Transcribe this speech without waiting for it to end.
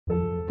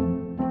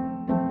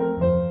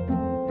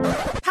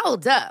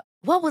Hold up.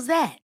 What was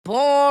that?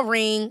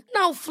 Boring.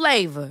 No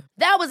flavor.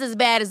 That was as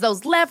bad as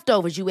those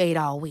leftovers you ate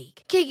all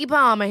week. Keke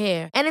Palmer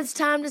here, and it's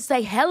time to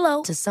say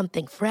hello to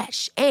something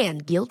fresh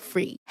and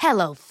guilt-free.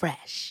 Hello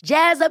Fresh.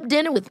 Jazz up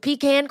dinner with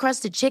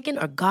pecan-crusted chicken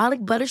or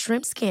garlic butter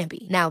shrimp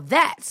scampi. Now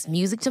that's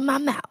music to my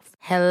mouth.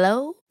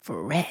 Hello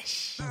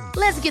Fresh.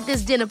 Let's get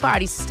this dinner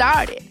party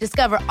started.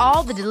 Discover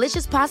all the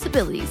delicious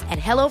possibilities at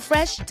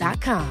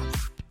hellofresh.com.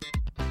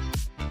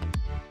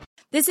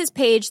 This is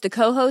Paige, the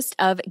co-host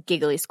of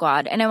Giggly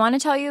Squad, and I want to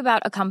tell you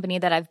about a company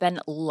that I've been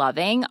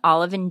loving,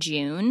 Olive &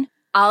 June.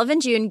 Olive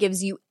 & June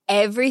gives you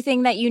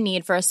everything that you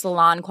need for a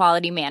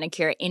salon-quality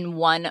manicure in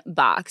one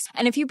box.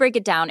 And if you break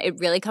it down, it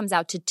really comes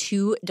out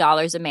to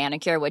 $2 a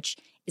manicure, which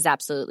is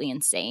absolutely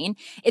insane.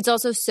 It's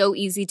also so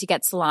easy to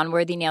get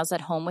salon-worthy nails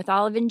at home with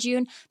Olive &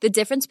 June. The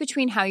difference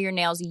between how your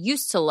nails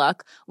used to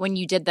look when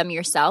you did them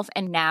yourself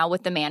and now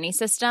with the Mani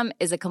system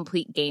is a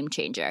complete game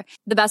changer.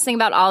 The best thing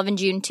about Olive &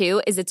 June,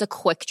 too, is it's a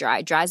quick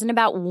dry. Dries in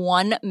about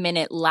 1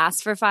 minute,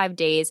 lasts for 5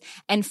 days,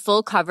 and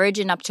full coverage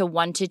in up to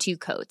 1 to 2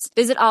 coats.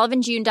 Visit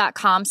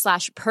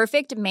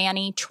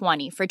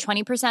oliveandjune.com/perfectmani20 for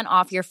 20%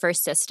 off your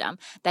first system.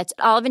 That's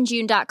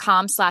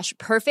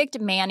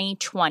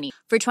oliveandjune.com/perfectmani20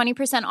 for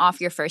 20% off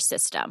your first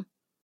system.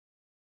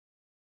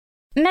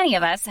 Many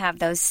of us have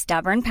those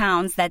stubborn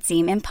pounds that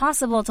seem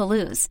impossible to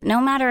lose,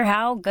 no matter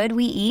how good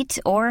we eat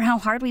or how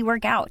hard we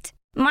work out.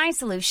 My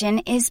solution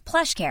is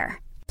PlushCare.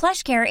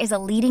 PlushCare is a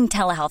leading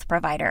telehealth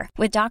provider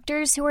with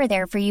doctors who are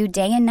there for you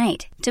day and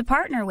night to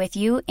partner with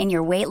you in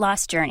your weight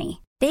loss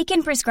journey. They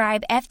can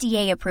prescribe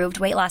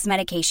FDA-approved weight loss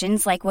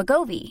medications like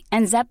Wegovy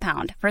and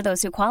Zepbound for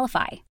those who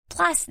qualify.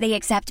 Plus, they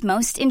accept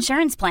most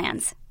insurance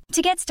plans.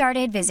 To get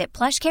started, visit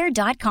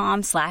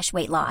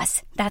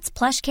plushcare.com/weightloss. That's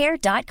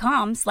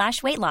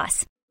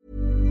plushcare.com/weightloss.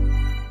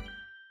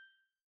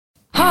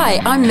 Hi,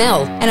 I'm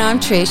Mel. And I'm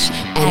Trish.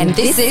 And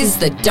this is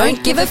the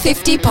Don't Give a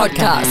 50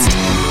 podcast.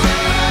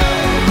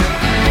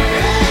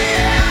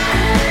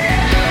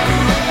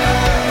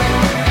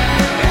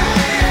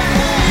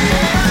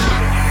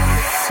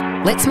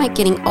 Let's make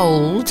getting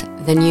old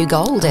the new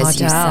gold, as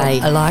you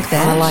say. I like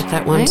that. I like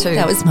that one too.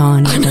 That was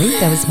mine, really.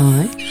 That was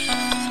mine.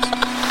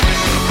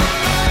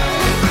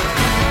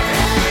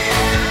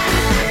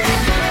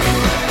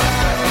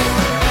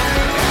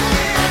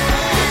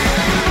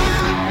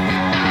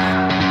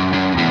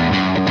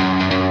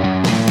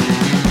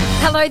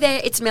 Hello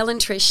there, it's Mel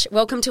and Trish.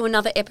 Welcome to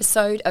another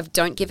episode of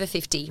Don't Give a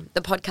 50,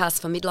 the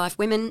podcast for midlife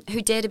women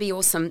who dare to be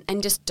awesome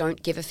and just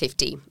don't give a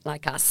 50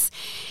 like us.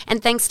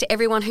 And thanks to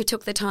everyone who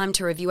took the time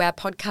to review our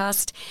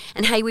podcast.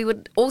 And hey, we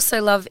would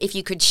also love if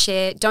you could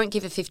share Don't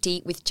Give a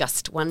 50 with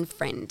just one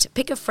friend.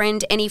 Pick a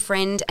friend, any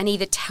friend, and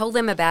either tell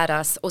them about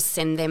us or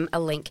send them a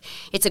link.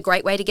 It's a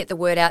great way to get the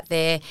word out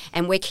there,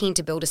 and we're keen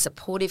to build a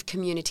supportive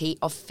community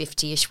of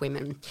 50-ish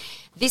women.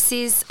 This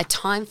is a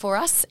time for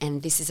us,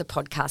 and this is a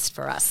podcast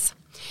for us.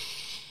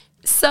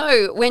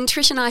 So, when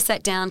Trish and I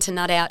sat down to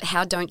nut out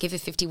how Don't Give a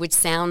 50 would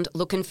sound,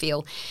 look and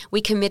feel, we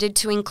committed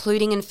to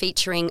including and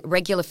featuring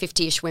regular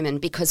 50-ish women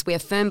because we are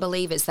firm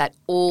believers that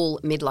all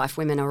midlife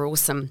women are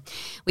awesome.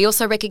 We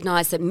also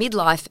recognise that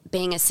midlife,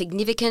 being a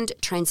significant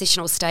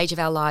transitional stage of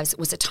our lives,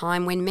 was a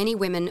time when many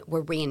women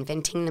were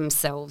reinventing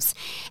themselves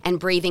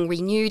and breathing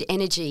renewed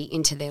energy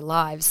into their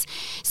lives.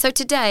 So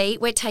today,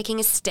 we're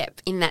taking a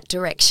step in that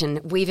direction.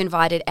 We've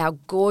invited our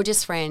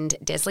gorgeous friend,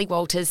 Desley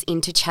Walters,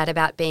 in to chat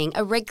about being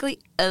a regular.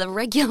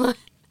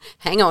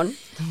 Hang on.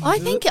 I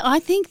think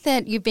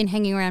that you've been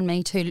hanging around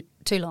me too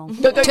long.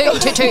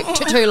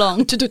 too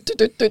long.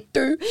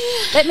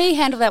 Let me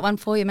handle that one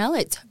for you, Mel.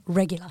 It's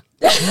regular.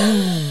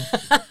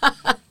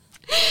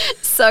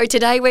 So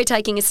today we're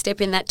taking a step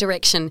in that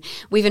direction.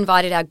 We've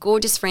invited our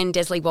gorgeous friend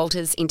Desley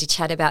Walters in to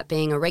chat about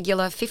being a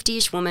regular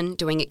 50-ish woman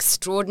doing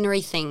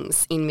extraordinary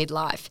things in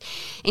midlife.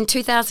 In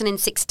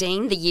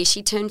 2016, the year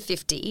she turned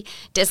 50,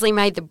 Desley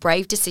made the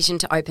brave decision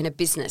to open a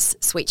business,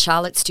 Sweet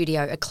Charlotte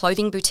Studio, a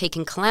clothing boutique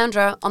in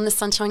Caloundra on the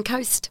Sunshine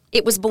Coast.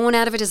 It was born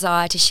out of a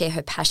desire to share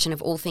her passion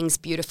of all things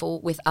beautiful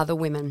with other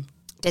women.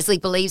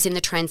 Desley believes in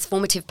the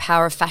transformative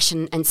power of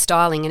fashion and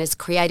styling and has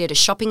created a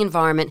shopping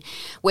environment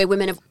where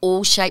women of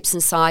all shapes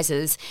and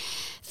sizes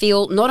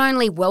feel not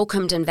only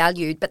welcomed and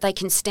valued, but they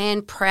can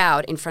stand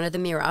proud in front of the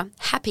mirror,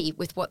 happy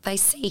with what they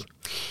see.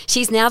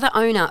 She's now the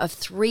owner of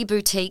 3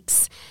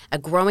 boutiques, a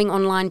growing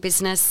online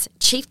business,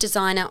 chief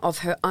designer of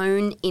her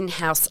own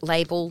in-house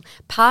label,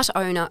 part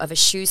owner of a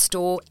shoe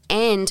store,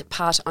 and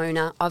part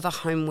owner of a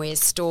homeware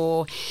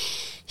store.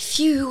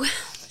 Phew.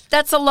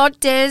 That's a lot,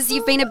 Des.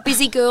 You've been a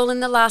busy girl in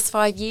the last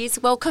 5 years.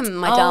 Welcome,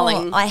 my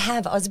darling. I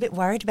have. I was a bit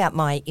worried about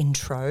my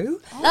intro.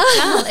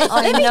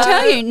 Let me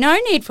tell you, no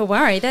need for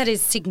worry. That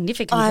is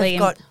significantly I've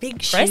got big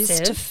impressive. shoes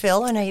to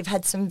fill. I know you've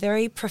had some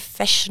very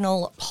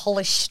professional,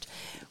 polished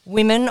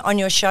women on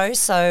your show,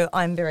 so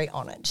I'm very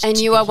honoured. And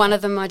you are one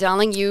of them, my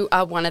darling. You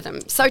are one of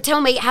them. So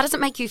tell me, how does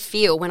it make you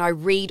feel when I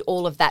read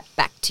all of that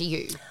back to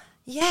you?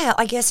 Yeah,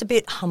 I guess a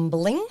bit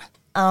humbling.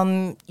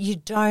 you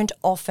don't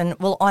often.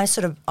 Well,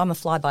 I'm a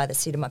fly by the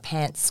seat of my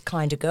pants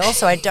kind of girl,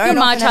 so I don't. You're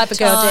my often type have of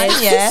girl, time.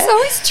 Des. Yeah.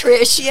 So is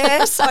Trish.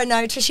 Yes, I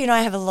know. Trishy and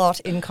I have a lot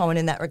in common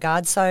in that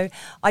regard. So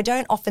I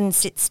don't often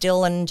sit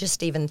still and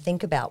just even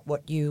think about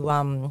what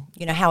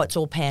how it's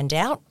all panned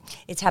out.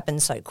 It's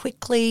happened so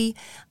quickly.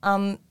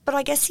 But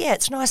I guess,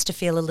 it's nice to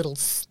feel a little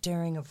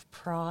stirring of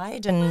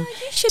pride and You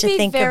should to be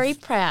think very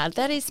of, proud.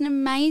 That is an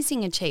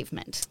amazing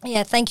achievement.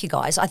 yeah, thank you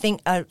guys. I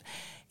think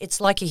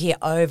it's like you hear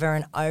over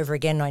and over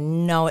again. I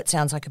know it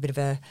sounds like a bit of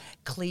a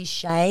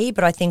cliche,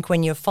 but I think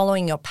when you're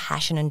following your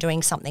passion and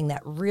doing something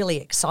that really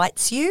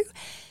excites you,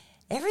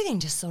 everything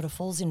just sort of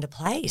falls into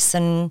place.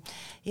 And,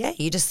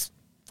 you just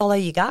follow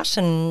your gut.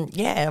 And,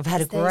 I've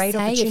had a great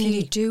opportunity. If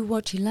you do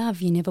what you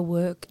love, you never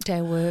work a day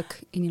of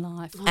work in your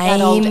life.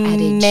 That old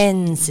adage.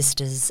 Amen,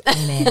 sisters.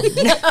 Amen.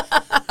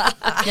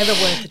 Never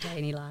work a day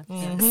in your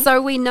life. So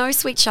we know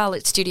Sweet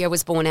Charlotte Studio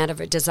was born out of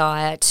a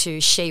desire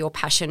to share your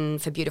passion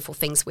for beautiful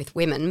things with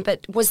women,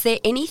 but was there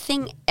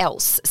anything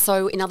else?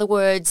 So in other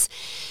words,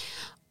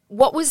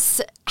 what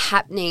was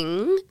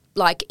happening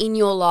like in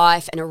your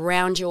life and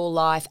around your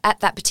life at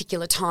that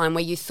particular time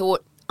where you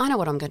thought, I know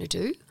what I'm going to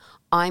do.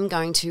 I'm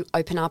going to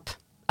open up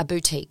a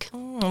boutique.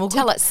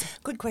 Tell us.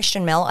 Good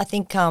question, Mel. I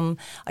think, I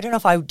don't know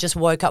if I just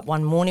woke up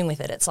one morning with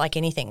it. It's like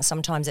anything.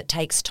 Sometimes it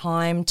takes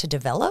time to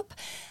develop.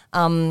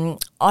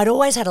 I'd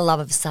always had a love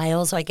of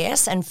sales, I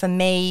guess. And for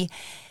me,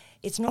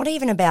 it's not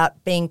even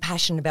about being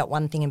passionate about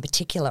one thing in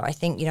particular. I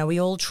think, we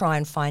all try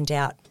and find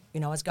out,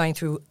 I was going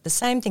through the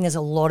same thing as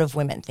a lot of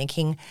women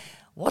thinking,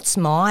 what's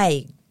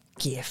my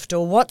gift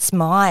or what's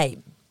my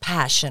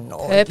passion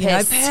or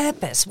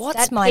purpose.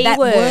 What's that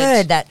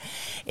word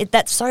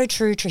that's so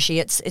true, Trishy.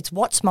 It's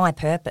what's my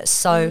purpose.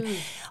 So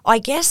I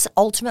guess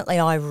ultimately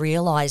I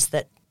realised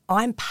that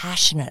I'm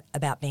passionate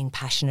about being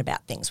passionate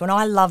about things. When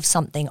I love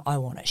something, I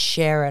want to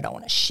share it. I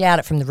want to shout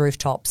it from the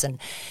rooftops. And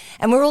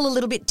we're all a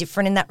little bit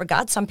different in that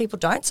regard. Some people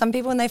don't. Some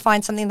people, when they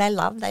find something they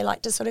love, they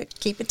like to sort of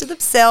keep it to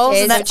themselves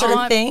and that sort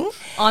of thing.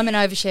 I'm an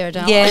oversharer,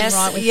 darling. Yes, I'm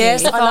right with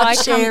yes, you. If I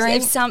love sharing.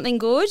 If something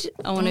good,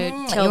 I want to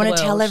tell you the want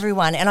to tell world.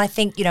 everyone. And I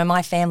think,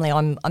 my family,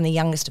 I'm the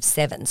youngest of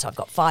 7, so I've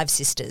got 5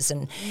 sisters.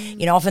 And,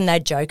 often they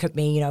joke at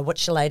me,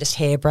 what's your latest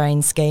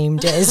harebrained scheme,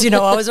 Des?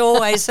 I was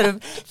always sort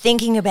of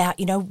thinking about,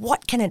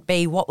 what can it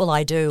be? What will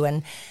I do?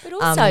 And But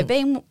also,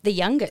 being the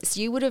youngest,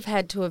 you would have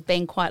had to have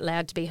been quite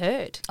loud to be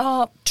heard.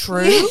 Oh,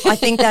 true. I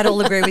think they'd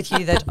all agree with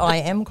you that I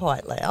am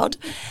quite loud.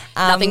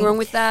 Nothing wrong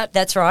with that.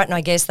 That's right. And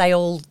I guess they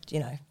all,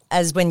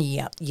 as when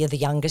you're the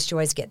youngest, you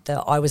always get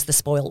I was the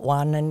spoilt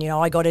one and,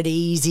 I got it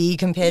easy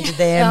compared to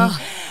them.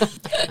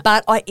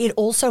 But it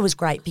also was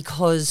great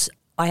because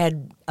I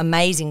had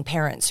amazing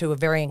parents who were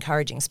very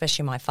encouraging,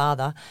 especially my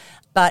father.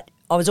 But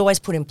I was always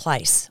put in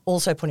place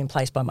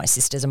by my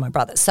sisters and my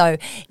brothers. So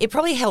it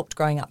probably helped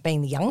growing up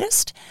being the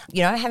youngest,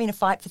 having to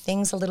fight for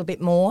things a little bit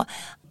more.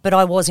 But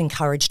I was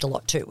encouraged a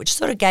lot too, which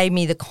sort of gave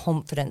me the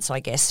confidence, I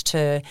guess,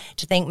 to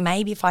think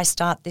maybe if I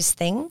start this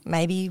thing,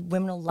 maybe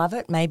women will love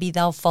it. Maybe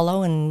they'll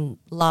follow and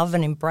love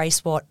and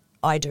embrace what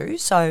I do.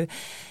 So,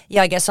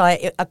 I guess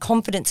a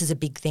confidence is a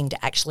big thing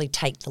to actually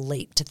take the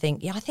leap to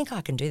think, I think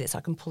I can do this.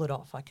 I can pull it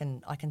off. I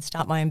can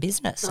start my own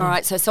business. All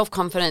right, so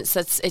self-confidence,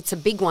 it's a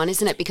big one,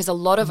 isn't it? Because a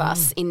lot of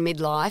us in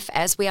midlife,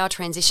 as we are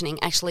transitioning,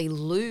 actually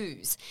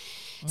lose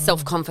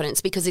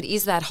self-confidence because it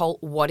is that whole,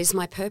 what is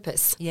my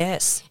purpose?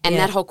 Yes. And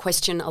that whole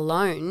question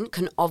alone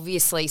can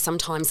obviously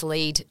sometimes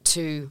lead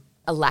to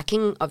a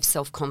lacking of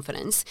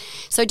self-confidence.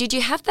 So did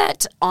you have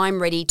that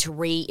I'm ready to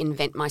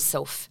reinvent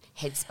myself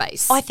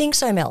headspace? I think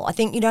so, Mel. I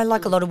think,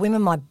 like a lot of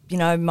women,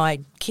 my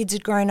kids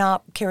had grown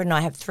up. Kira and I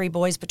have 3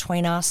 boys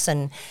between us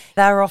and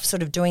they were off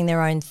sort of doing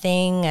their own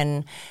thing.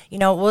 And, it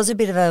was a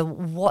bit of a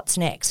what's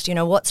next?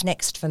 What's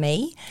next for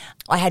me?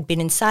 I had been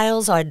in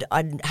sales. I'd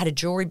had a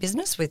jewellery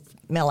business with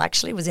Mel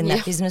actually was in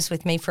that business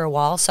with me for a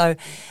while. So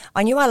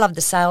I knew I loved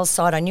the sales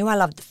side. I knew I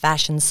loved the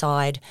fashion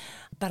side.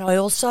 But I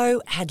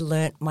also had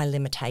learnt my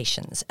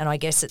limitations. And I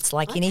guess it's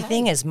like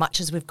anything, as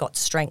much as we've got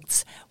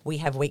strengths, we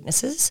have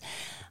weaknesses.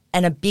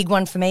 And a big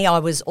one for me, I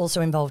was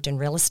also involved in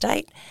real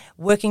estate,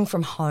 working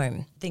from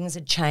home. Things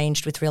had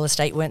changed with real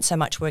estate, weren't so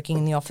much working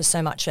in the office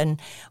so much.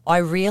 And I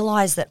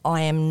realised that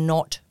I am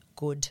not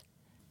good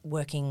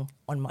working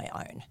on my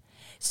own.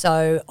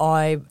 So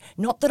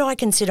not that I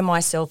consider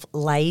myself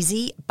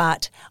lazy,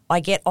 but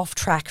I get off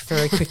track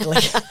very quickly.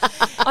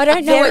 I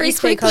don't know what you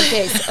speak of,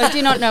 Des. I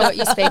do not know what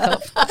you speak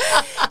of.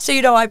 So,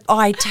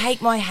 I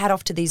take my hat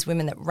off to these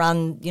women that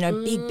run,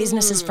 big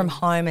businesses from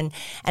home and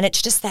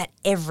it's just that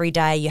every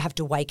day you have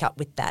to wake up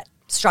with that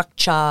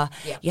structure,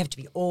 you have to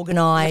be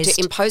organised. You have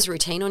to impose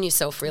routine on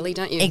yourself, really,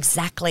 don't you?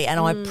 Exactly, and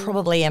I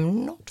probably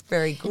am not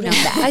very good at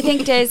that. I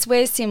think, Des,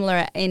 we're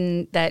similar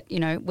in that,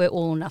 we're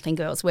all nothing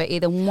girls. We're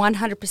either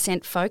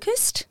 100%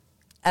 focused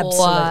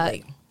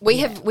Absolutely. We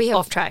have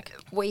off track.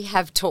 We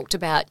have talked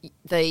about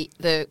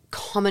the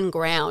common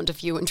ground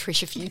of you and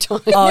Trish a few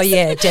times. Oh,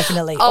 yeah,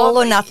 definitely. All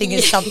or nothing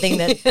is something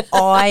that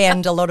I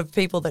and a lot of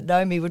people that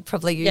know me would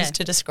probably use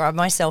to describe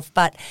myself,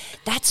 but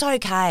that's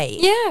okay.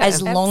 Yeah,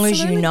 as long as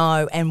you absolutely.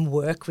 know and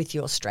work with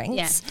your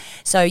strengths. Yeah.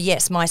 So,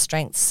 yes, my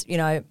strengths, you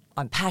know,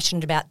 I'm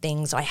passionate about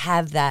things. I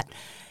have that.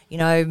 You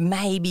know,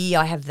 maybe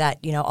I have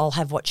that, you know, I'll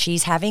have what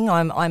she's having.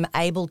 I'm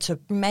able to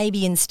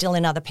maybe instill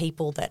in other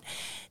people that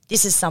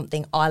this is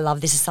something I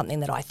love. This is something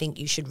that I think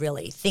you should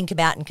really think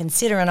about and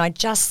consider. And I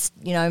just,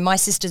 you know, my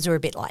sisters are a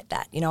bit like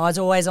that. You know, I was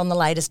always on the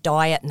latest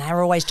diet and they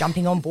were always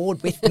jumping on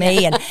board with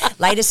me and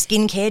latest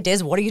skincare.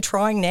 Des, what are you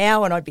trying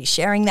now? And I'd be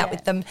sharing that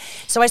with them.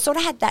 So I sort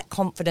of had that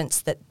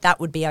confidence that that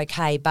would be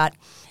okay. But,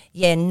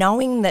 yeah,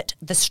 knowing that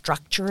the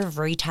structure of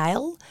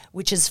retail,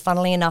 which is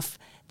funnily enough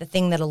the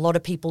thing that a lot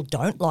of people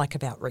don't like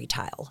about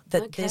retail,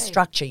 that there's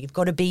structure. You've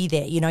got to be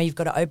there. You know, you've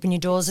got to open your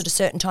doors at a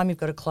certain time. You've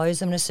got to close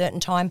them at a certain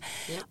time.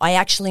 Yep. I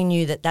actually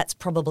knew that that's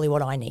probably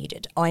what I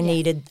needed.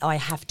 I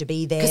have to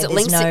be there.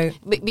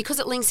 Because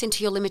it links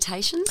into your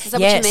limitations? Is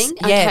that yes, what you mean?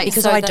 Yeah, Okay,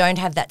 because so I don't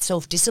have that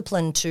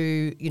self-discipline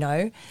to, you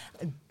know,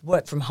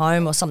 work from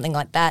home or something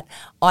like that.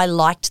 I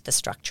liked the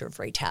structure of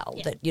retail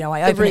that, you know,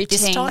 I open at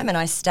this time and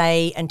I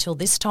stay until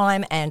this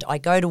time and I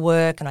go to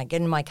work and I get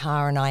in my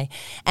car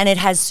and it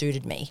has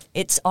suited me.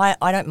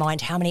 I don't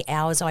mind how many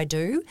hours I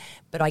do,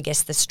 but I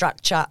guess the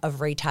structure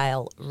of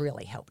retail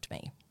really helped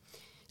me.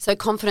 So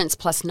confidence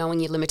plus knowing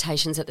your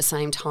limitations at the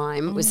same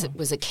time was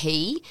a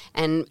key,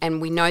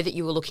 and we know that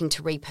you were looking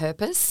to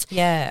repurpose.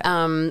 Yeah.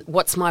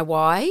 What's my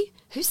why?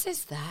 Who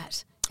says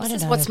that? I don't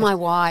Says, know, what's but- my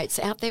why? It's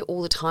out there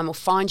all the time. Or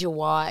find your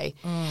why.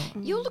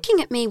 You're looking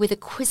at me with a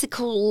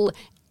quizzical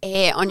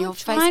air on your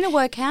face. Trying to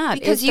work out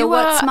because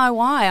what's my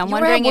why. I'm you're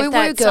wondering a if woo-woo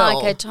that's girl.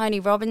 like a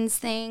Tony Robbins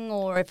thing,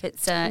 or if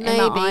it's a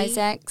Emma Maybe.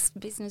 Isaacs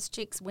business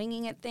chicks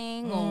winging it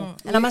thing. Or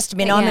And I must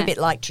admit, I'm a bit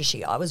like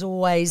Trishy. I was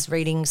always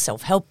reading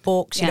self-help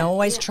books, you know,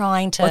 always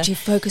trying to... what you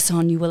focus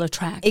on, you will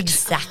attract.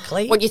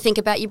 Exactly. What you think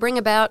about, you bring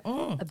about.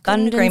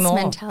 Abundance agree more.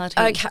 mentality.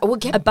 Okay, we'll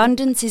get.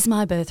 Abundance is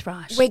my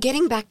birthright. We're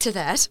getting back to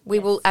that. We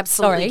will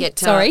absolutely get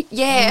to. Sorry.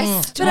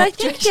 Yes. But I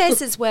think,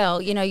 Des, as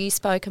well, you know, you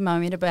spoke a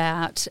moment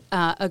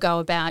ago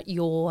about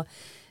your,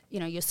 you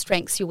know, your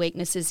strengths, your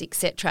weaknesses,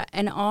 etc.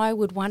 And I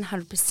would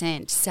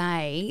 100%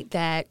 say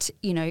that,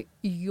 you know,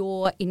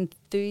 your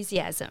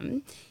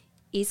enthusiasm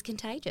is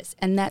contagious.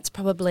 And that's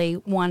probably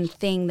one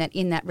thing that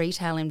in that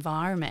retail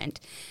environment,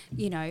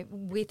 you know,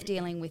 with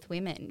dealing with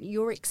women,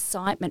 your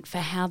excitement for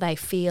how they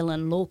feel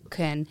and look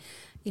and,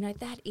 you know,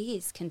 that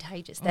is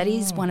contagious. That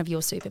is one of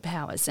your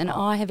superpowers. And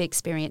I have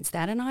experienced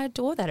that and I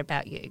adore that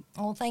about you.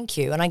 Oh, thank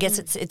you. And I guess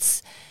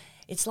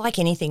it's like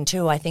anything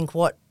too. I think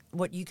what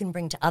you can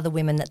bring to other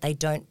women that they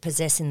don't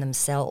possess in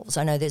themselves.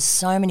 I know there's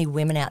so many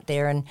women out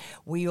there and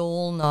we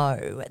all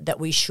know that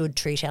we should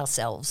treat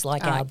ourselves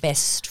like our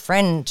best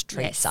friend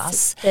treats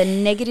us. The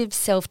negative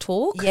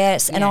self-talk.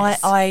 Yes, and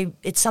I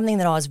it's something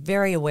that I was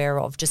very aware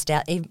of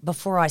even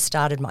before I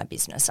started my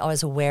business. I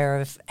was aware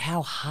of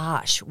how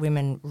harsh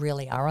women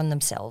really are on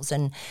themselves.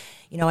 And,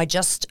 you know,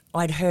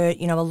 I'd heard,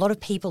 you know, a lot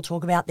of people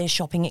talk about their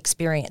shopping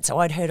experience. So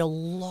I'd heard a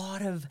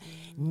lot of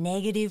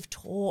negative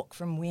talk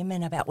from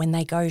women about when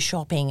they go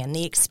shopping and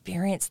the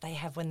experience they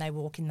have when they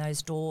walk in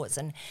those doors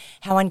and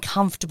how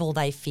uncomfortable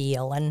they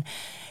feel. And,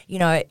 you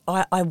know,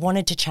 I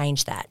wanted to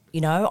change that.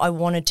 You know, I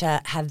wanted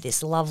to have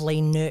this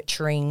lovely,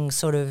 nurturing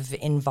sort of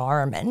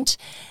environment.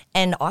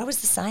 And I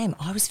was the same.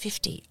 I was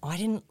 50. I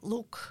didn't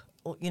look,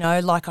 you know,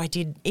 like I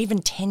did even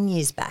 10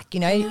 years back, you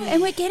know.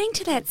 And we're getting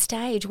to that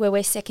stage where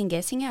we're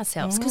second-guessing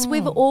ourselves because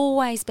we've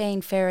always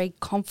been very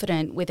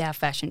confident with our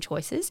fashion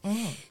choices.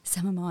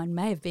 Some of mine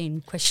may have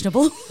been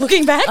questionable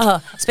looking back.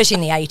 Especially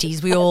in the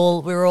 80s. We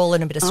were all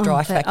in a bit of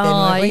strife back then,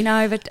 weren't we? You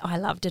know, but I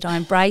loved it. I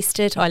embraced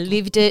it. I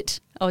lived it.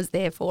 I was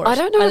there for it. I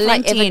don't know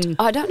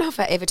I don't know if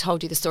I ever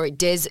told you the story.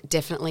 Des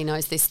definitely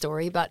knows this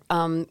story, but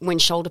when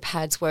shoulder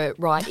pads were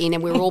right in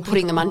and we were all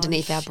putting them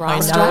underneath our bra I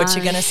know straps. what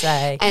you're going to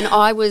say. And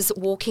I was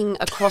walking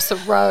across a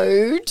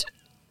road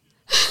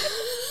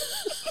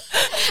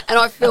and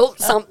I felt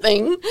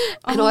something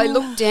and I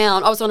looked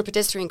down. I was on a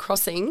pedestrian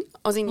crossing.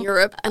 I was in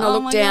Europe and I Oh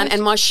looked my down gosh.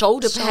 and my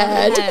shoulder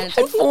pad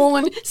had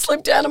fallen,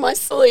 slipped out of my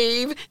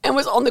sleeve and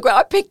was on the ground.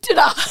 I picked it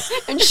up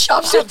and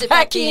shoved it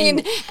back in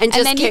and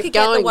just then kept you could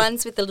going. get the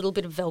ones with a little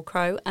bit of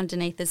Velcro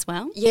underneath as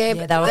well. Yeah,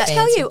 they but were I fancy.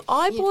 tell you,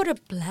 I bought a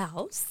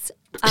blouse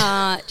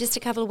just a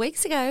couple of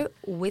weeks ago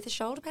with a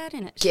shoulder pad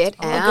in it. Get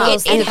out.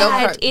 It, And it, the Velcro.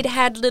 had, it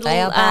had little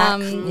They are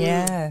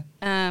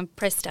back.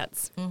 press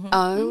studs.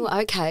 Oh,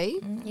 okay.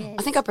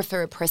 I think I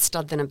prefer a press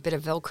stud than a bit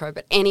of Velcro.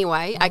 But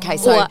anyway, okay,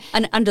 so Or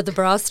an under the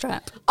bra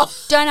strap.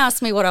 Don't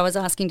ask me what I was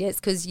asking, Des,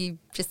 because you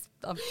just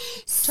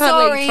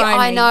Sorry,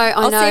 I know.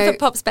 I'll see if know. it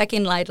pops back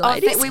in later, I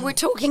ladies. think we were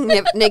talking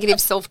negative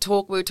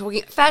self-talk. We were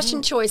talking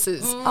fashion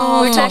choices. We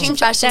were talking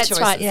fashion That's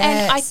choices. right.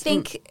 And I Yes.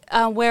 think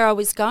where I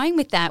was going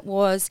with that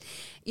was,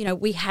 you know,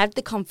 we had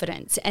the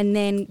confidence and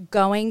then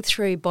going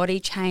through body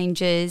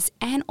changes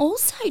and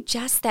also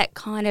just that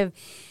kind of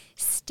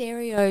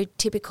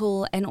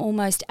stereotypical and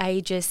almost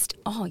ageist,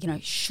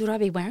 should I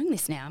be wearing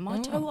this now? Am I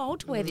too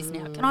old to wear this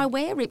now? Can I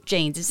wear ripped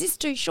jeans? Is this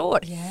too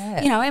short?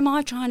 Yeah. Am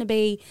I trying to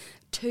be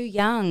too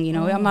young?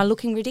 Am I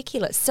looking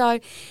ridiculous? So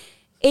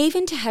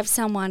even to have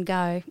someone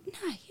go,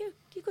 no, you're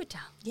good,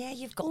 darling. Yeah,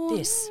 you've got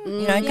this.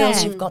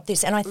 Girls, you've got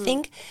this. And I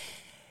think,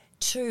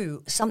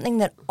 too, something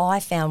that I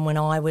found when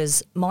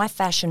my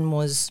fashion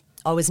was,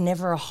 I was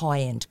never a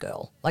high-end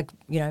girl. Like,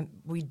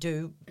 we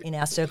do in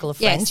our circle of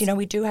friends, Yes.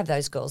 we do have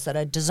those girls that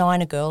are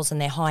designer girls and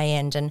they're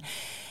high-end and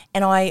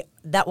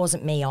that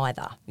wasn't me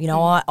either.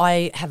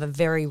 I have a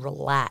very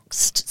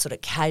relaxed, sort of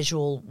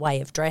casual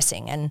way of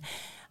dressing and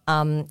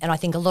I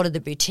think a lot of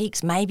the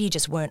boutiques maybe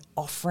just weren't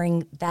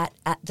offering that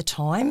at the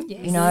time.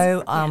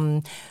 Yes.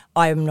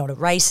 I'm not a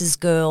races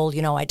girl,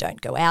 I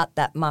don't go out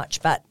that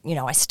much, but,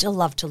 I still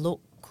love to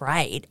look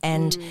great.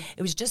 And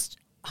it was just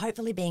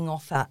hopefully being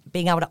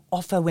able to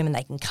offer women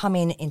they can come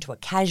into a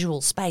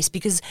casual space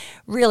because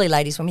really,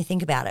 ladies, when we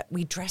think about it,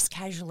 we dress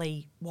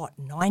casually,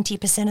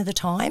 90% of the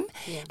time?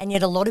 Yeah. And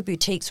yet a lot of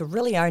boutiques are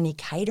really only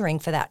catering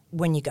for that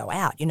when you go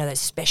out, those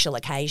special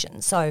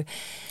occasions. So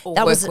or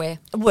that workwear.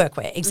 was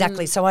workwear,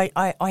 exactly. So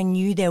I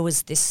knew there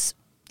was this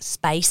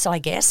space, I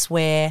guess,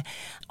 where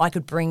I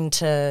could bring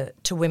to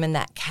women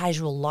that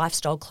casual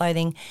lifestyle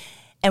clothing.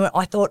 And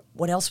I thought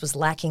what else was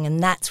lacking, and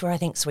that's where I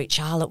think Sweet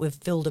Charlotte, we've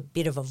filled a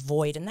bit of a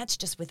void, and that's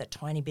just with a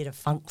tiny bit of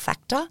funk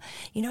factor,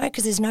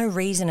 because there's no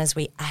reason as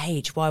we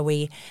age why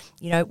we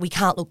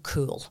can't look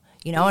cool,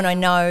 and I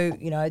know,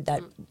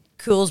 that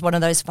cool's one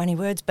of those funny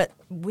words, but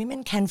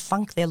women can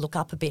funk their look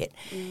up a bit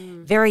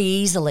very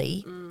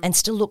easily and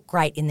still look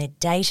great in their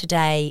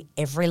day-to-day,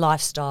 every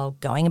lifestyle,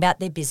 going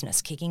about their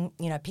business, picking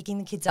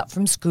the kids up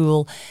from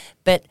school.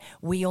 But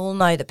we all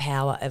know the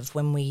power of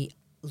when we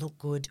look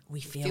good,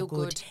 we feel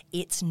good.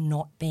 It's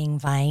not being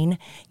vain.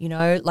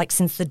 Like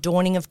since the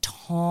dawning of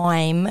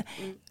time,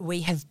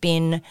 we have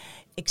been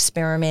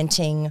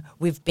experimenting.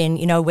 We've been,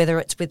 whether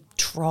it's with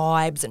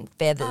tribes and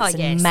feathers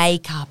and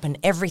makeup and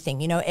everything,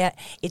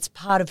 it's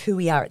part of who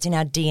we are. It's in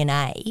our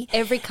DNA.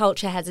 Every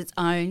culture has its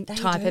own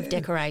type of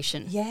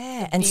decoration.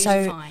 Yeah. And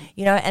so,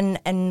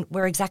 and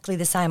we're exactly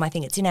the same. I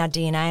think it's in our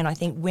DNA, and I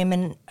think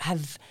women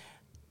have,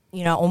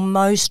 or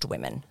most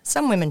women.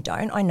 Some women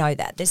don't. I know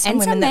that. There's some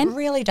women that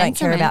really don't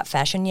care about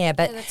fashion. Yeah,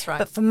 but that's right.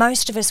 But for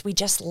most of us, we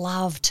just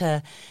love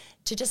to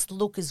just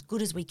look as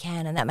good as we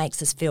can, and that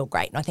makes us feel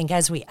great. And I think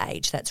as we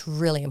age, that's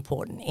really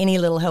important. Any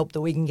little help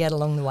that we can get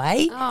along the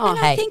way. And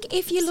I think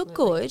if you look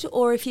good,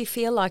 or if you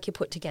feel like you're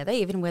put together,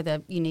 even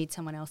whether you need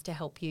someone else to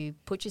help you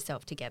put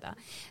yourself together,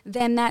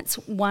 then that's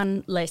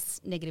one less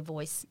negative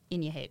voice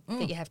in your head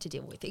that you have to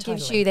deal with. It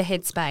gives you the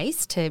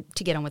headspace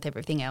to get on with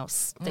everything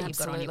else that you've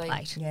got on your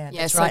plate. Yeah,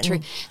 that's so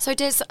true. So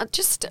Des,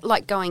 just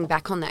like going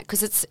back on that,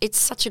 because it's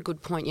such a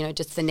good point,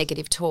 just the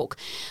negative talk.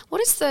 What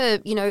is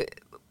the,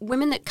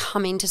 women that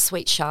come into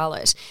Sweet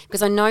Charlotte,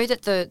 because I know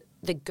that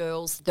the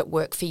girls that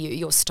work for you,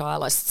 your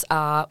stylists,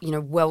 are,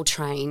 well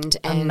trained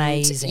and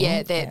amazing.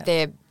 Yeah,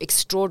 they're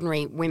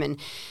extraordinary women.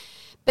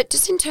 But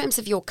just in terms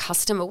of your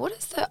customer, what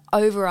is the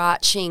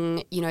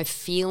overarching,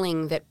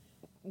 feeling that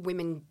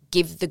women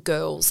give the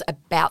girls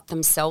about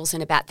themselves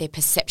and about their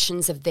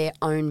perceptions of their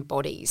own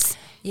bodies?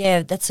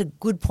 Yeah, that's a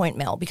good point,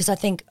 Mel, because I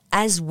think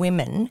as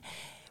women,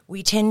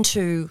 we tend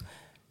to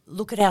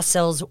look at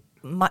ourselves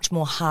much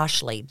more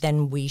harshly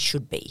than we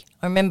should be.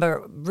 I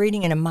remember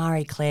reading an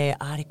Marie Claire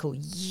article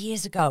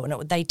years ago,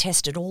 and they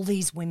tested all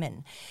these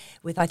women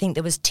with, I think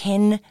there was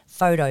 10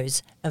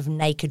 photos of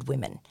naked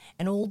women,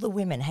 and all the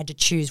women had to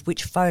choose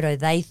which photo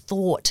they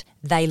thought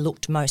they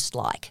looked most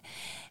like.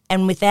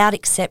 And without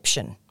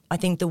exception, I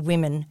think the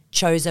women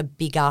chose a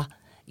bigger,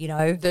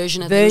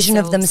 version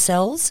of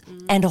themselves.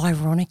 And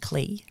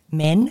ironically,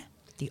 men,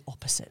 the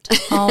opposite.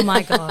 Oh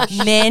my gosh.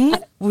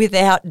 Men,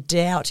 without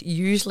doubt,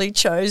 usually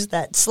chose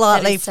that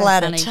slightly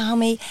flatter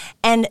tummy,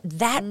 and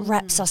that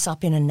wraps us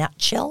up in a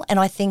nutshell. And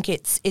I think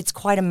it's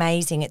quite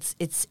amazing.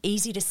 It's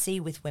easy to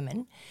see with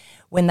women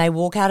when they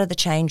walk out of the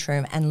change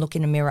room and look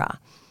in a mirror.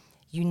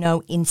 You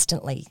know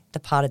instantly the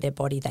part of their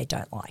body they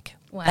don't like.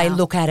 Wow. They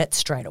look at it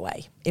straight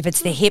away. If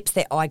it's their hips,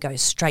 their eye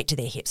goes straight to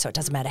their hips. So it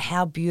doesn't matter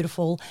how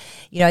beautiful,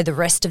 the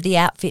rest of the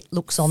outfit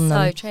looks on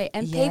them. So true.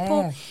 And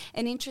people,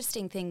 an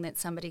interesting thing that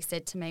somebody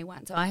said to me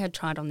once, I had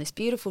tried on this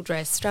beautiful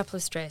dress,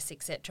 strapless dress,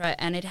 etc.,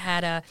 and it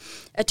had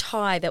a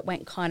tie that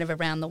went kind of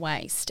around the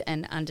waist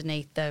and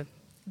underneath the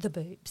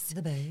boobs.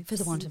 The boobs. For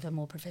the want of a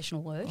more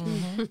professional word.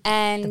 Mm-hmm.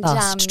 And the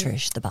bust,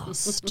 Trish, the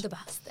bust. The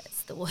bust,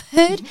 that's the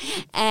word.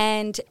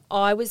 And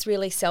I was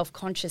really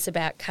self-conscious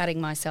about cutting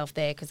myself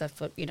there because I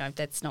thought,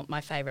 that's not my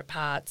favourite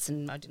parts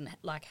and I didn't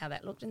like how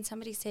that looked. And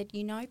somebody said,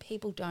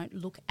 people don't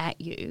look at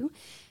you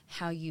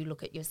how you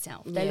look at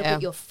yourself. They look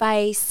at your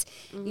face,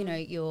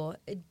 your...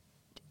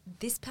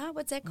 this part,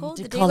 what's that called?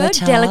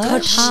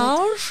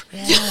 Décolletage.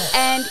 Yeah.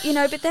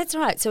 And, but that's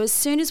right. So as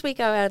soon as we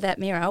go out of that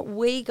mirror,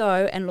 we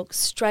go and look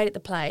straight at the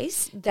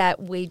place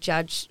that we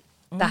judge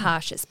the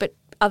harshest. But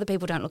other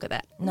people don't look at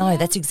that. No,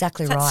 that's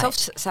exactly That right.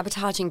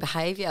 self-sabotaging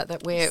behaviour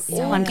that we're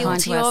all unkind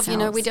guilty to of. You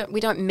know, we ourselves.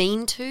 don't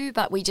mean to,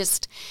 but we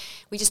just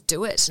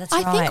do it. That's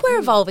I right. think we're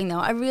evolving, though.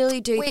 I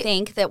really do We-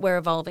 think that we're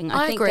evolving.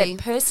 I think agree.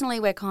 that personally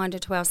we're kinder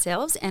to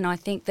ourselves, and I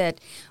think that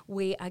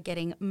we are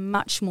getting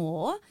much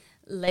more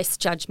less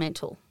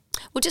judgmental.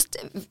 Well, just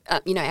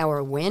our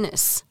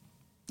awareness.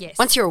 Yes.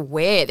 Once you're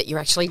aware that you're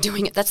actually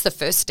doing it, that's the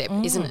first step,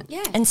 isn't it?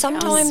 Yeah. And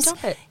sometimes,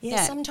 stop it.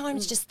 Yeah.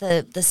 sometimes just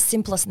the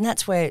simplest, and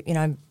that's where,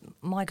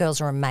 my girls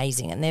are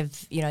amazing, and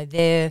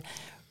they're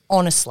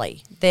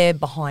honestly, they're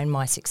behind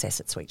my success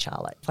at Sweet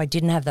Charlotte. If I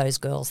didn't have those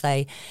girls,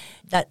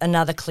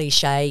 another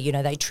cliche,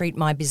 they treat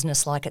my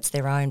business like it's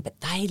their own, but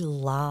they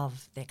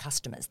love their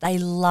customers. They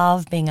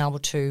love being able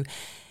to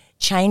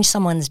change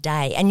someone's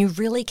day, and you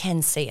really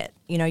can see it.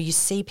 You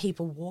see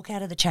people walk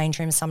out of the change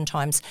room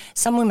sometimes.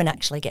 Some women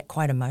actually get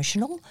quite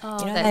emotional.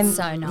 Oh, that's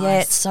so nice. Yeah,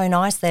 it's so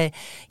nice.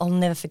 I'll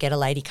never forget a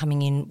lady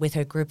coming in with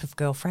her group of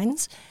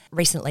girlfriends,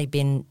 recently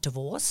been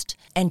divorced,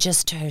 and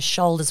just her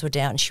shoulders were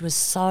down. She was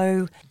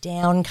so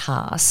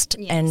downcast,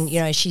 and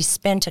she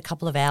spent a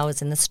couple of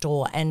hours in the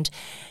store and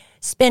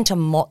spent a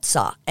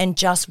mozza and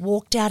just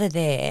walked out of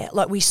there.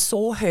 Like, we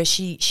saw her,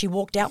 she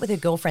walked out with her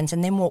girlfriends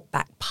and then walked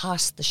back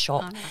past the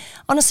shop. Oh, no.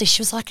 Honestly,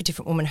 she was like a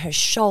different woman. Her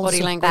shoulders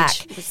Body were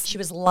language back. She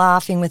was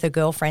laughing with her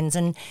girlfriends,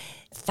 and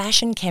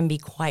fashion can be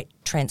quite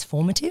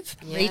transformative.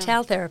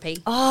 Retail therapy.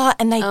 Oh,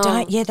 and they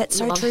don't. Yeah, that's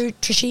so true,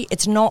 Trishy.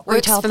 It's not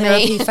Works retail for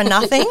therapy me. for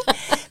nothing.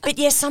 But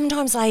yeah,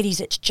 sometimes, ladies,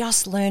 it's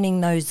just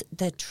learning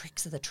the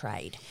tricks of the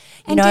trade.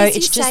 And Des, It's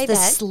you just say the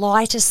that-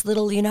 slightest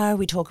little,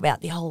 we talk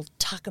about the whole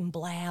tuck and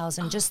blouse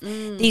and just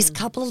these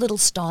couple of little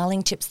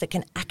styling tips that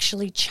can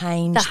actually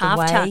change The the half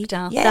way. tuck,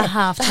 darling. Yeah, The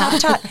half the half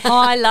tuck. tuck.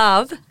 I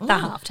love the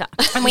half tuck.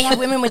 And we have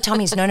women with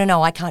tummies.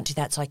 No, I can't do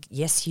that. It's like,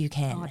 yes, you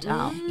can. Oh,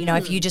 darling.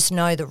 If you just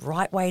know the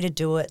right way to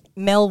do it.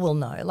 Mel will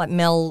know. Like,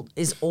 Mel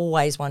is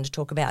always one to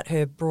talk about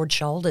her broad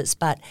shoulders.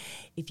 But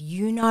if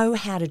you know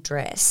how to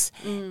dress,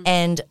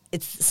 and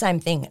it's the same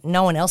thing,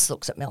 no one else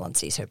looks at Mel and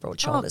sees her broad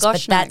shoulders.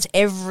 gosh, but no. that's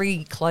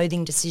every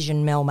clothing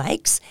decision Mel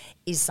makes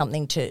is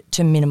something to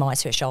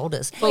minimise her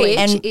shoulders. Which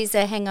And is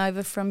a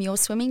hangover from your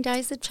swimming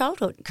days of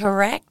childhood.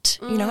 correct,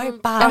 but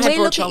I And had we broad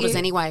look at shoulders you-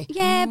 anyway.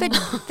 Yeah, but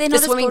they're not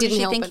as swimming broad as didn't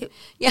you help think. it.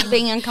 You're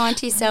being unkind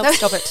to yourself.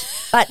 Stop it.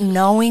 but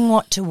knowing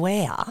what to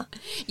wear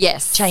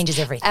Yes. changes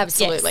everything.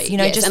 Absolutely.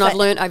 Yes. Just and I've that-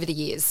 learned over the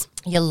years.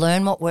 You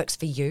learn what works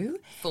for you.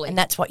 Fully. And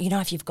that's what,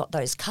 if you've got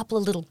those couple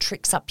of little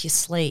tricks up your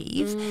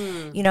sleeve,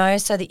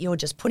 so that you're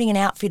just putting an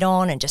outfit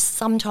on, and just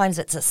sometimes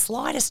it's the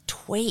slightest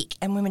tweak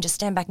and women just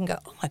stand back and go,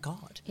 oh my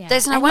God. Yeah.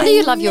 There's no And wonder they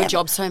you love your never-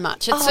 job so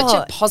much. It's such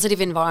a positive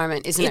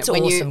environment, isn't It's it?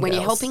 When awesome, you're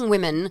girls. helping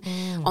women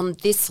on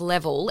this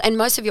level, and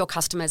most of your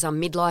customers are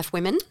midlife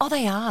women. Oh,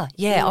 they are.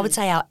 Yeah, I would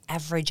say our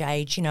average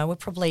age, we're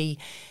probably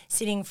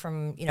sitting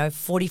from,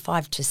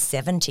 45 to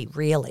 70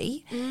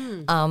 really.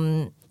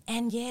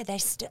 And yeah,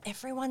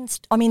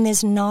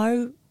 there's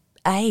no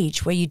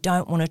age where you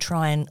don't want to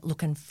try and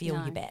look and feel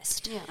your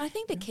best. I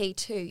think the key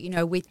too,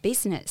 with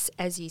business,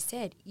 as you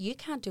said, you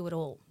can't do it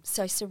all.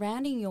 So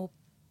surrounding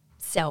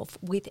yourself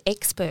with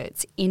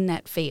experts in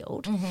that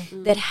field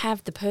that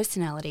have the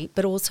personality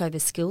but also the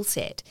skill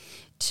set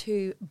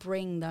to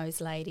bring those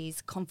ladies'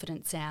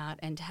 confidence out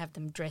and to have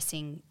them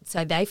dressing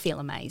so they feel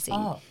amazing.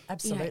 Oh,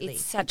 absolutely.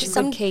 It's such a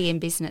Some- good key in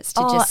business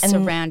to just and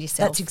surround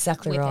yourself That's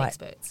exactly with right.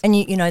 experts. And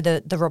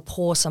the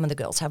rapport some of the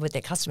girls have with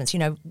their customers.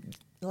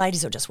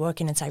 Ladies will just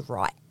work in and say,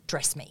 right,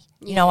 dress me.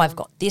 I've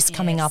got this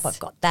coming up, I've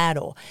got that,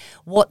 or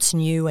what's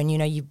new, and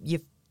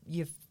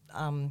you've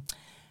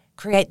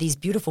create these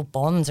beautiful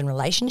bonds and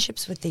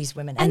relationships with these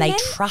women, and they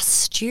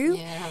trust you,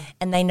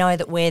 and they know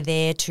that we're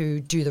there to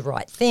do the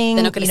right thing.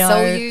 They're not going to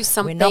sell you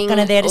something. We're not going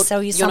to there to or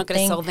sell you you're something. not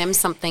going to sell them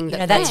something.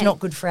 That's not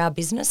good for our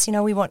business.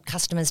 We want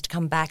customers to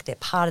come back. They're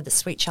part of the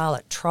Sweet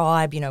Charlotte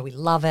tribe. We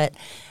love it,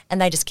 and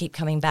they just keep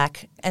coming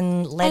back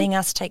and letting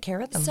us take care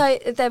of them. So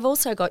they've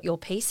also got your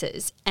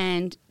pieces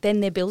and then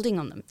they're building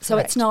on them. So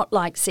it's not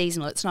like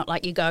seasonal. It's not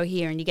like you go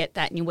here and you get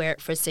that and you wear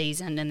it for a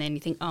season and then you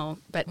think,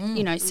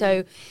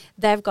 so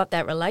they've got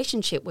that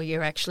relationship where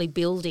you're actually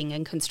building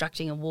and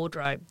constructing a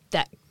wardrobe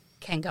that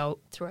can go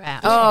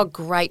throughout. Oh,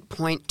 great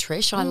point,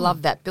 Trish. I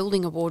love that.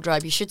 Building a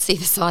wardrobe. You should see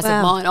the size of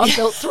mine. I've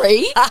built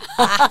 3.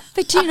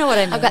 But do you know what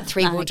I mean? I've got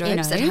 3 Like,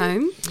 wardrobes at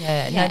home.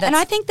 Yeah, And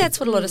I think that's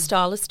what a lot of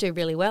stylists do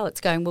really well.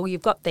 It's going, well,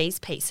 you've got these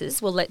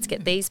pieces. Well, let's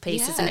get these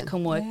pieces and it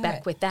can work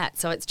back with that.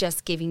 So it's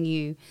just giving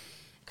you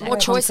More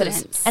choices.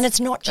 confidence. And it's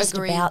not just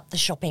Agree. about the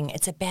shopping,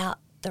 it's about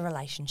the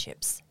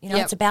relationships. Yep.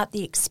 It's about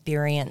the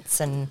experience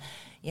and,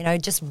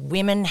 just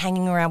women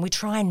hanging around. We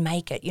try and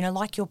make it,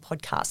 like your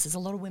podcast. There's a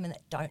lot of women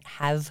that don't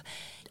have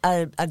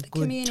a good,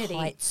 community.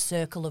 tight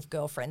circle of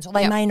girlfriends, or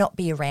they may not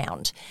be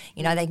around.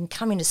 They can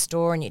come into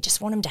store and you just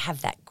want them to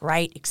have that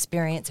great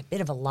experience, a bit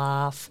of a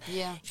laugh,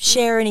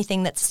 share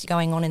anything that's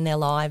going on in their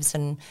lives.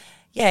 And,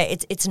 yeah,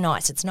 it's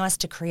nice. It's nice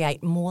to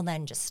create more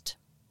than just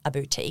a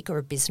boutique or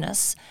a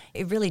business,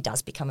 it really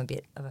does become a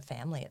bit of a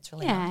family. It's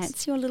really nice.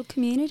 It's your little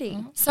community.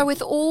 So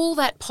with all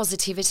that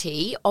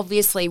positivity,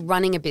 obviously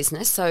running a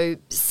business, so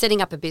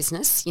setting up a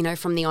business,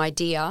 from the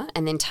idea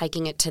and then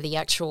taking it to the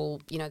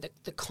actual,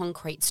 the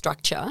concrete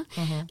structure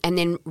and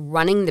then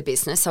running the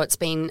business. So it's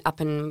been up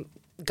and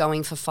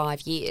going for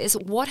 5 years.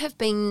 What have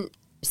been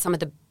some of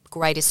the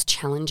greatest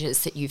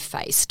challenges that you've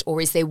faced, or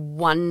is there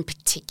one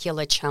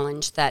particular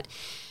challenge that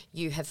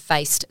you have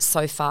faced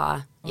so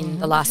far in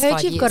the last 5 years? I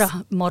heard you've got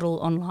a model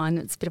online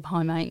that's a bit of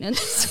high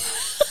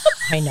maintenance.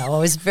 I know. I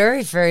was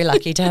very, very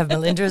lucky to have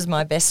Melinda as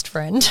my best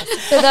friend.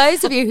 For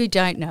those of you who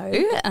don't know,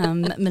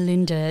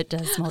 Melinda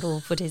does model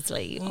for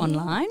Disley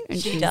online,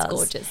 and she's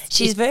gorgeous.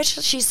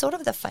 She's sort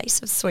of the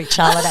face of Sweet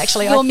Charlotte,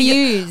 actually. Your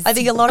muse. I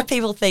think a lot of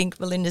people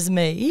think Melinda's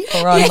me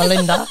or I'm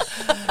Melinda.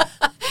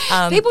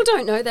 People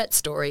don't know that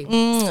story.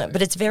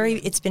 But it's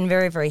been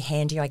very, very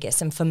handy, I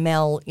guess. And for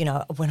Mel,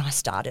 when I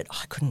started,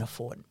 I couldn't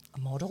afford a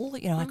model.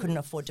 I couldn't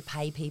afford to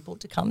pay people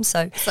to come.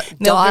 So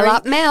dial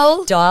up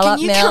Mel. Can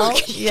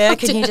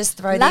you just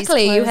throw these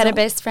Luckily, you had on? a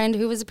best friend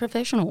who was a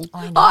professional.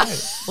 I know.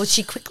 Well,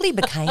 she quickly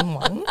became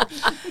one.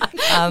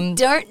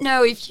 Don't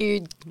know if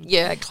you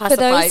classify. For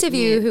those of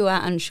you who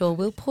are unsure,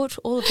 we'll put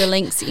all of the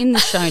links in the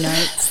show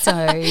notes. So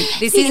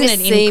this isn't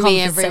an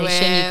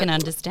in-conversation you can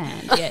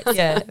understand. Yes.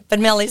 Yeah, but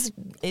Mel is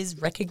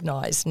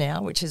recognised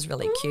now, which is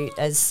really cute,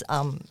 as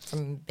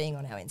from being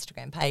on our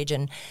Instagram page.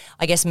 And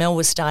I guess Mel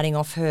was starting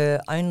off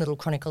her own little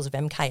Chronicles of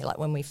MK, like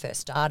when we first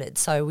started.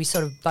 So we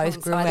sort of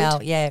both grew our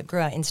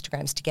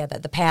Instagrams together.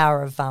 The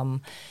power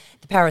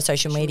of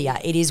social media.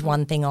 It is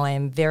one thing I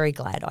am very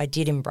glad I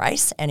did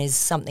embrace, and is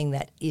something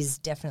that is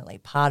definitely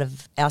part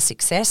of our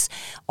success.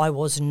 I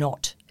was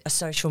not a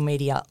social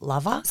media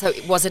lover. So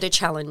was it a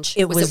challenge?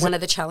 Was it one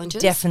of the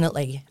challenges?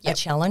 Definitely a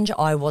challenge.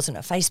 I wasn't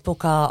a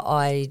Facebooker.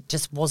 I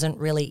just wasn't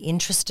really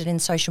interested in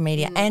social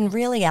media. And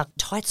really our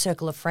tight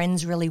circle of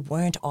friends really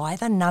weren't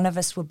either. None of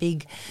us were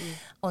big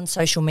on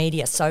social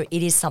media. So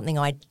it is something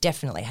I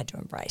definitely had to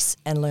embrace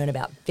and learn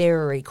about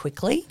very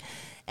quickly.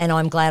 And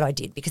I'm glad I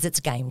did, because it's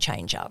a game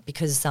changer,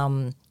 because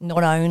not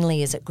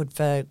only is it good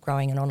for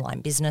growing an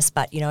online business,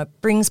 but,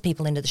 it brings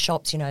people into the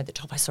shops. The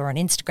top I saw on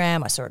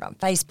Instagram, I saw it on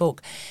Facebook.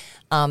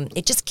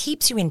 It just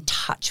keeps you in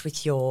touch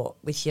with your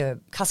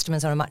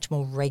customers on a much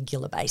more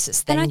regular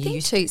basis than and I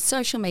think too,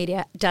 social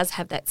media does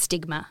have that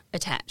stigma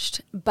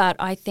attached, but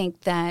I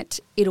think that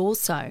it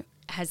also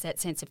has that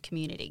sense of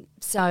community.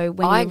 So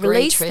when you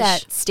release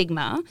that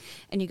stigma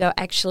and you go,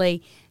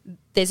 actually,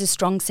 there's a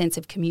strong sense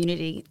of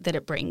community that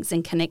it brings,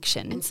 and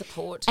connection and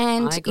support.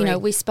 And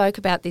we spoke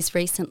about this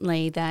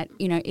recently, that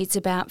it's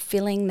about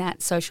filling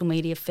that social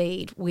media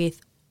feed with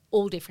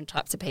all different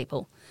types of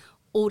people,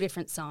 all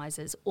different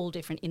sizes, all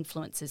different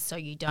influences, so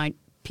you don't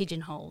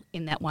pigeonhole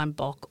in that one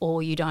box,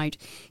 or you don't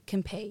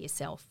compare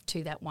yourself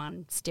to that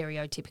one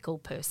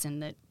stereotypical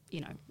person that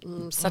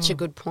such a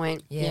good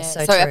point. Yeah,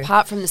 So true.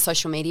 apart from the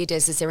social media, Des,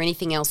 is there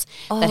anything else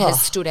that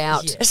has stood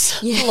out?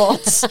 Yes,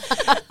 lots.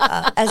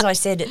 As I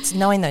said, it's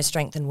knowing those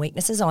strengths and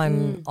weaknesses.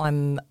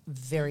 I'm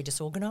very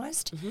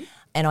disorganised,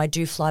 and I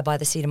do fly by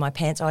the seat of my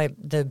pants.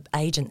 The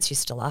agents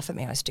used to laugh at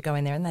me. I used to go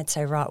in there and they'd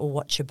say, right, well,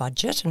 what's your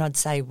budget? And I'd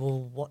say,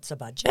 well, what's a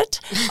budget?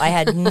 I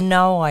had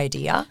no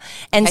idea.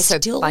 And so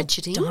still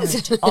budgeting? don't.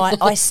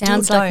 I still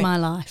Sounds don't. like my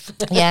life.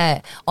 Yeah,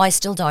 I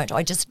still don't.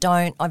 I just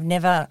don't. I've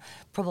never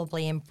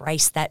probably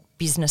embraced that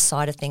business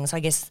side of things. I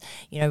guess,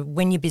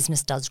 when your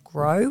business does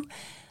grow,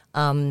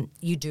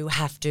 you do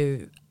have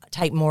to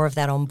take more of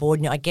that on board,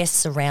 and I guess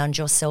surround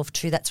yourself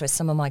too. That's where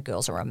some of my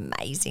girls are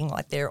amazing.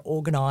 Like, they're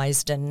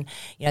organised, and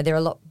they're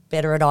a lot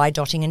better at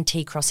I-dotting and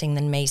T-crossing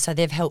than me, so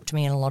they've helped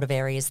me in a lot of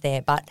areas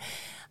there. But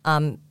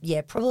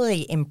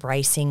probably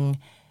embracing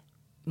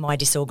my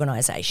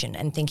disorganisation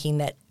and thinking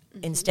that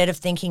instead of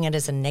thinking it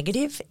as a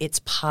negative, it's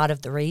part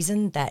of the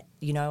reason that,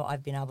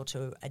 I've been able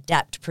to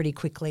adapt pretty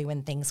quickly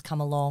when things come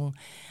along.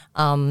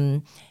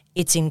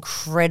 It's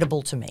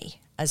incredible to me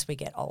as we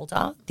get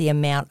older, the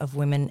amount of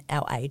women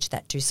our age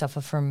that do suffer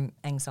from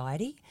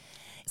anxiety.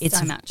 It's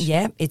so much.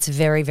 Yeah, it's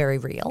very, very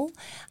real.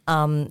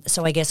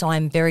 So I guess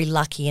I'm very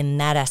lucky in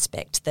that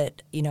aspect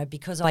that,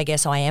 because I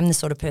guess I am the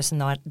sort of person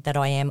that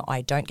I am,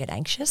 I don't get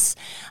anxious.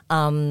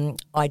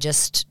 I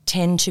just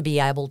tend to be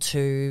able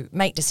to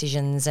make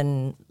decisions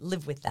and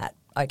live with that.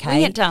 Okay.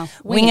 Wing it, doll.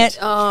 Wing it.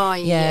 Oh,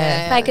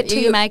 yeah. Fake it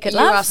till you make it,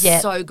 love. You are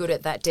so good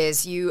at that,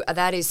 Des.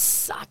 That is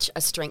such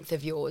a strength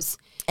of yours.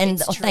 And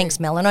thanks,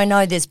 Mel. And I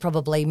know there's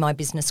probably my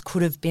business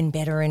could have been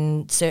better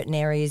in certain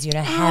areas.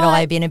 Had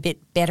I been a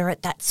bit better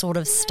at that sort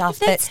of stuff,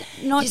 that's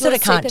not you sort your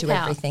of can't do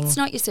superpower. everything. It's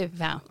not your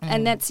superpower.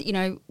 And that's,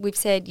 we've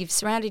said you've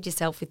surrounded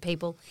yourself with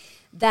people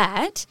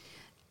that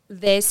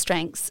their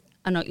strengths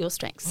are not your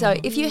strengths. So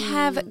if you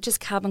have just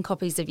carbon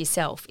copies of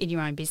yourself in your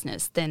own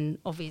business, then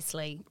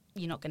obviously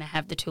you're not going to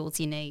have the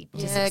tools you need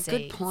to succeed.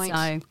 Good point.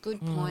 So,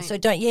 good point. So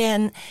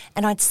and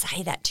I'd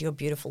say that to your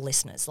beautiful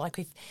listeners. Like,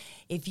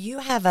 if you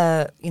have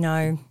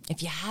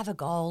if you have a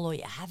goal, or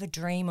you have a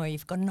dream, or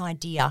you've got an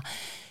idea,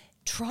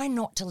 try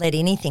not to let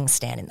anything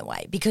stand in the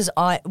way, because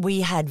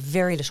we had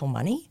very little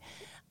money.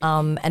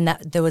 And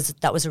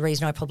that was a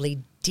reason I probably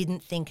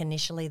didn't think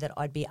initially that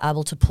I'd be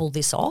able to pull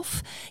this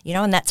off,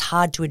 and that's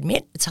hard to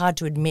admit. It's hard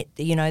to admit,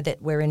 that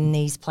we're in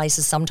these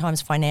places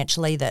sometimes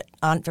financially that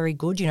aren't very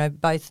good.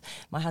 Both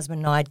my husband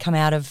and I had come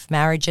out of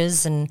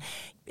marriages and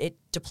it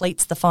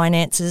depletes the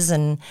finances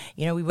and,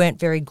 we weren't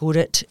very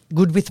good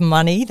with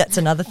money. That's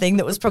another thing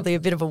that was probably a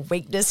bit of a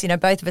weakness.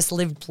 Both of us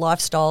lived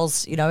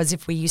lifestyles, as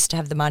if we used to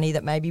have the money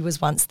that maybe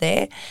was once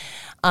there.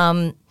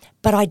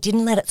 But I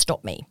didn't let it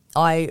stop me.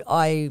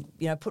 I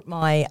put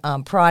my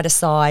pride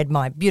aside.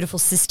 My beautiful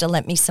sister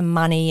lent me some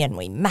money and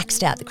we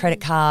maxed out the credit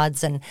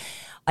cards. And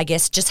I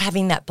guess just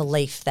having that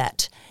belief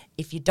that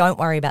if you don't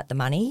worry about the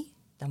money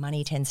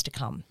tends to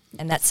come.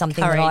 And that's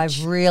something that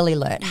I've really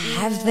learned.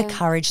 Have the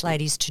courage,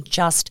 ladies, to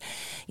just,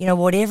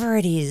 whatever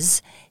it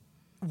is,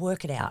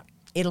 work it out.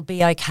 It'll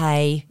be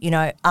okay.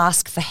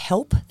 Ask for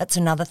help. That's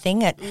another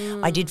thing.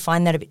 I did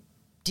find that a bit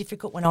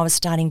difficult when I was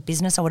starting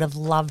business. I would have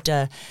loved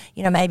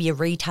maybe a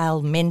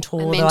retail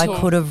mentor that I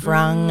could have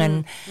rung,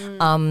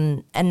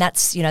 and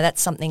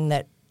that's something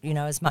that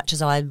as much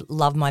as I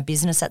love my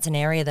business, that's an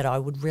area that I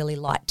would really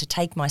like to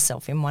take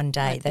myself in one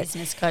day. Like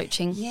business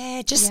coaching,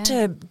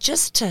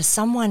 to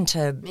someone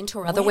to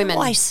mentor other women.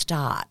 Where do I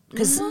start?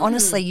 Because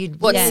honestly,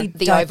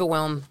 the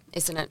overwhelm,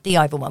 isn't it? The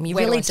overwhelm. You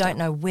really don't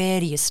know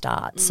where do you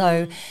start.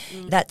 So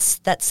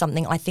that's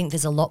something. I think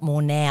there's a lot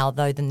more now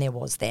though than there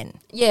was then.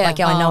 Yeah,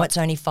 I know it's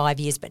only 5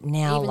 years, but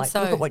now look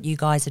so. at what you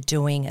guys are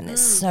doing, and there's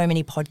so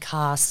many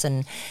podcasts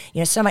and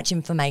so much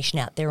information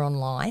out there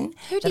online.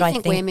 Who do you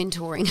think we're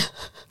mentoring?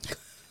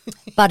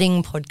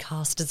 Budding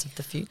podcasters of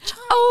the future.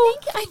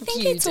 I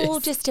think it's all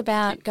just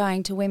about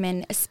going to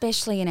women,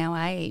 especially in our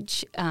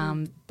age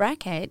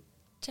bracket.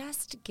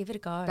 Just give it a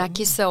go. Back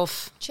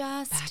yourself.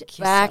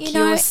 Back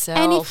yourself.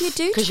 And if you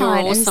do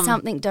try it and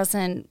something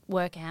doesn't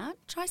work out,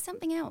 try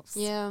something else.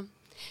 Yeah.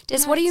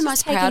 Des, what are you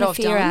most proud of?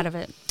 Fear out of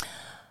it.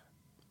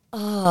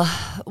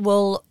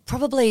 Well,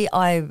 probably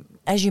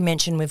as you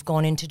mentioned, we've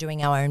gone into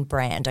doing our own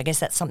brand. I guess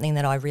that's something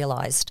that I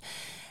realised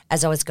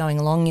as I was going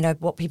along,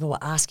 what people were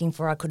asking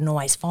for, I couldn't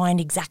always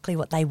find exactly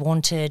what they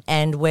wanted.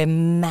 And we're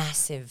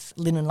massive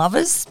linen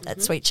lovers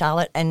at Sweet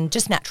Charlotte, and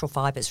just natural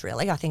fibres,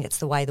 really. I think it's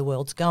the way the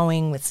world's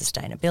going with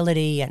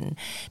sustainability, and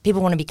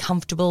people want to be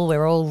comfortable.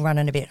 We're all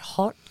running a bit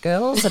hot,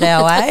 girls, at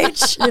our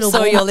age.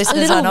 Your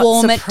listeners are not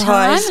warm surprised. At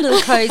times, a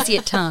little cosy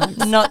at times.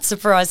 Not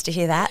surprised to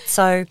hear that.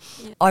 So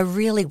I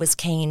really was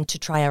keen to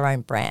try our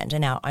own brand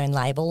and our own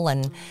label,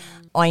 and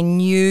I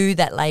knew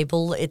that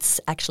label.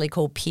 It's actually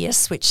called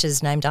Pierce, which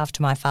is named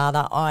after my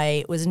father.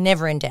 I was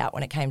never in doubt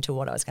when it came to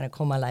what I was going to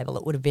call my label.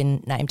 It would have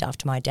been named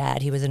after my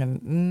dad. He was an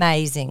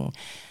amazing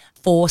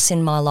force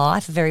in my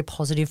life, a very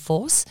positive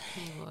force.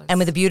 And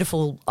with a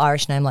beautiful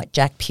Irish name like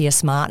Jack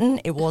Pierce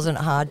Martin, it wasn't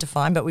hard to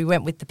find, but we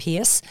went with the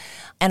Pierce.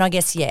 And I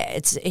guess,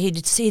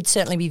 he'd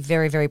certainly be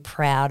very, very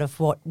proud of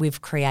what we've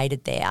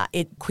created there.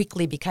 It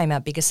quickly became our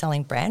biggest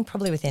selling brand,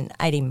 probably within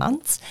 18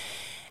 months.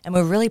 And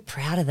we're really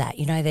proud of that.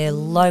 They're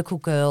local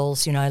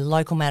girls,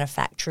 local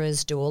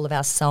manufacturers do all of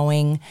our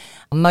sewing.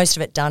 Most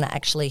of it done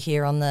actually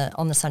here on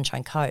the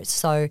Sunshine Coast.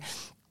 So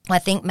I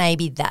think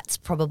maybe that's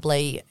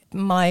probably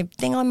my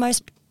thing I'm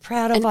most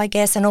proud of, I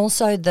guess. And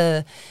also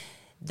the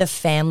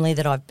family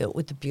that I've built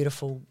with the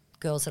beautiful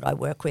girls that I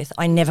work with.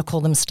 I never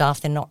call them staff.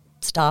 They're not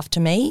staff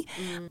to me.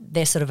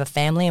 They're sort of a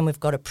family, and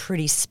we've got a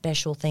pretty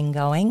special thing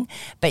going.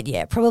 But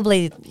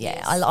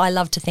I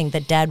love to think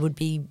that Dad would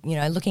be,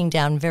 looking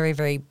down very,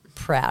 very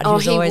proud. He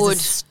was always a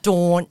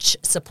staunch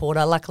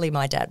supporter. Luckily,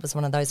 my dad was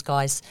one of those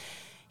guys.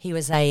 He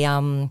was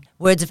a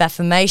words of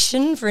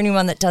affirmation for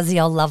anyone that does the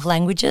old love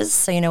languages.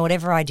 So,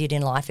 whatever I did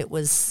in life, it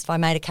was, if I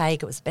made a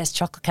cake, it was the best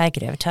chocolate cake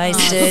I'd ever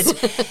tasted.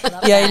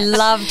 He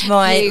loved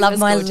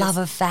my love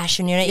of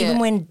fashion. Even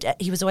when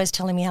he was always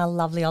telling me how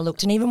lovely I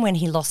looked, and even when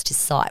he lost his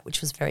sight, which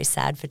was very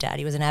sad for Dad,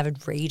 he was an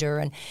avid reader,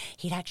 and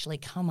he'd actually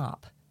come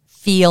up,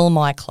 feel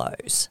my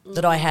clothes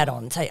that I had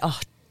on, and say, "Oh,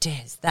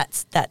 Des,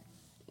 that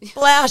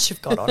blouse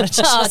you've got on, it's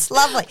just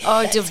lovely."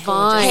 Oh,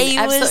 divine. He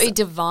absolutely was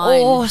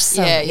divine.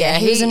 Awesome. Yeah.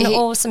 He was an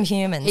awesome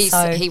human. He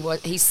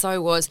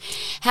so was.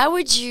 How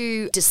would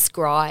you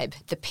describe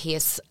the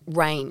Pierce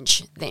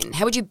range then?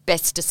 How would you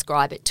best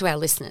describe it to our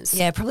listeners?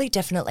 Yeah, probably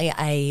definitely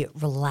a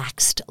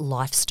relaxed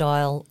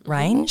lifestyle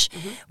range.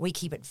 We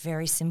keep it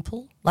very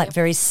simple,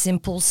 very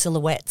simple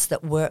silhouettes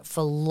that work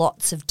for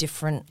lots of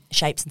different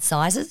shapes and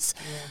sizes.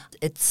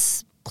 Yeah.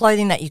 It's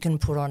clothing that you can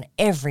put on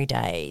every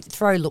day,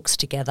 throw looks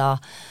together,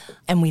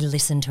 and we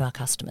listen to our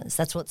customers.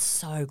 That's what's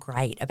so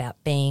great about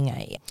being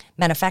a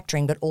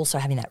manufacturing, but also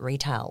having that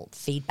retail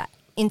feedback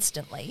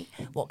instantly,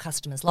 what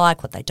customers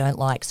like, what they don't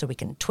like, so we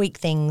can tweak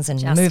things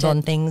and move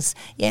on things.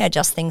 Yeah,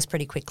 adjust things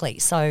pretty quickly.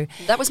 So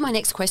that was my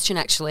next question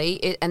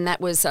actually, and that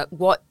was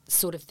what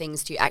sort of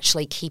things do you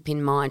actually keep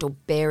in mind or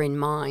bear in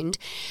mind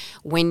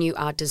when you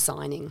are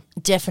designing?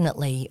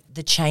 Definitely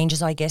the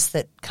changes, I guess,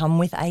 that come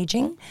with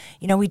aging.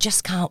 You know, we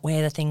just can't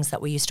wear the things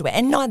that we used to wear,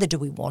 and neither do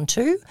we want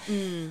to.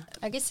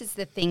 I guess it's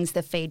the things,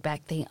 the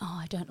feedback,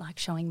 I don't like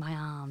showing my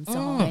arms, or,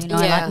 I Yeah.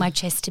 like my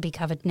chest to be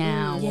covered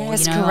now.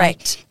 Yes, or,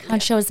 correct. I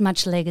can't show as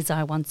much leg as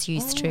I once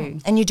used to.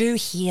 And you do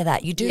hear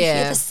that. You do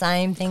hear the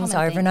same things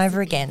Common over and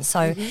over again.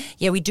 So,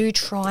 yeah, we do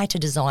try to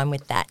design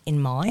with that in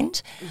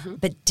mind.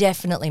 But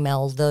definitely,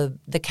 Mel,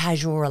 the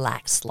casual,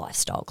 relaxed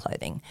lifestyle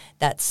clothing,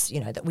 that's,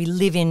 that we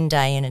live in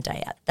day in and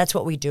day out. That's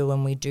what we do,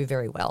 and we do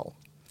very well.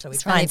 So we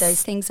It's try funny, and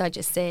those things I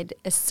just said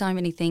are so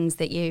many things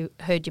that you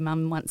heard your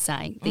mum once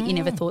say that you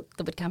never thought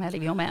that would come out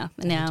of your mouth.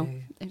 And now,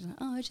 it's like,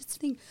 I just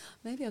think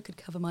maybe I could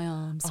cover my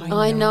arms.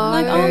 I know.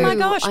 Like, oh my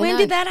gosh, I when know.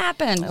 did that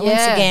happen?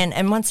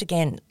 Once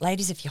again,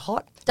 ladies, if you're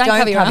hot, Don't don't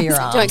cover cover your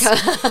your arms. arms.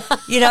 Don't cover.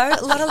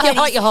 A lot of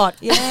ladies. You're hot.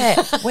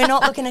 Yeah, we're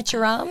not looking at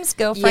your arms,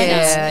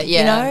 girlfriends.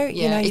 Yeah.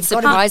 You've It's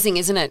got to- surprising,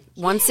 isn't it?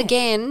 Once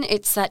again,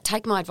 it's that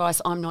take my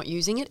advice, I'm not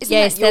using it. Isn't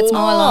Yes, that that's your-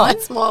 my line.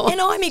 That's my line.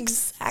 And I'm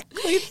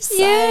exactly the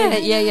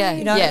same.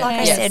 Yeah. Like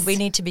I Yes. said, we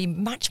need to be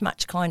much,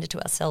 much kinder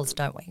to ourselves,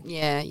 don't we?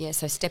 Yeah.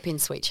 So step in,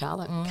 sweet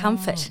Charlotte.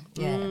 Comfort.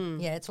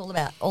 Yeah, it's all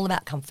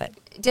about comfort.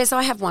 Des,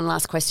 I have one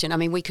last question. I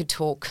mean, we could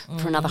talk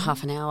for another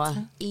half an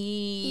hour.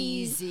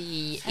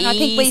 Easy. And I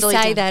think we Easily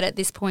say done. that at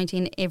this point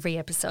in every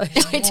episode.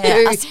 We Yeah,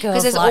 do. us girls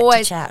Because there's like to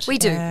always chat. we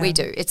do. Yeah.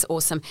 It's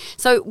awesome.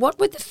 So, what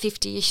would the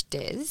 50-ish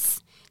Des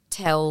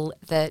tell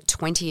the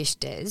 20-ish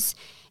Des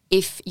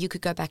if you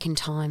could go back in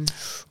time?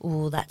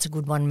 Oh, that's a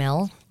good one,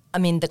 Mel. I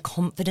mean, the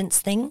confidence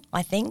thing,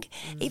 I think.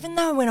 Even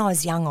though when I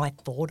was young I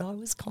thought I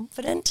was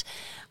confident,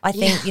 I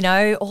think,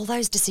 all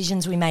those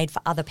decisions we made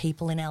for other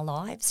people in our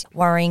lives,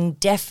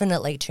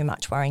 definitely too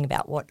much worrying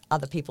about what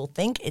other people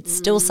think. It's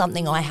still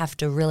something I have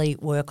to really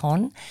work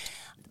on.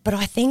 But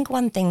I think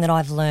one thing that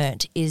I've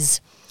learnt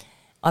is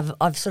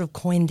I've sort of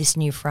coined this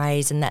new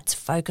phrase, and that's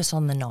focus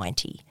on the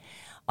 90.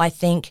 I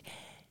think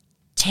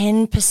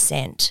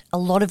 10%, a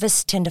lot of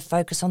us tend to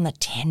focus on the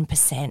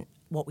 10%,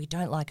 what we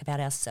don't like about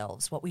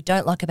ourselves, what we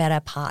don't like about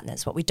our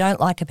partners, what we don't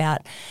like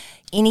about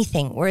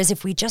anything. Whereas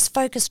if we just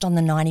focused on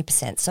the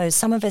 90%, so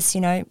some of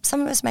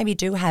us maybe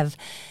do have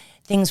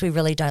things we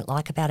really don't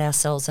like about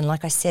ourselves. And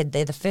like I said,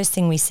 they're the first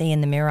thing we see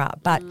in the mirror.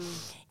 But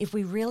if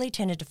we really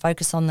tended to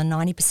focus on the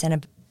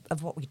 90%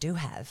 of what we do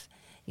have,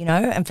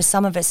 and for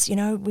some of us,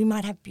 we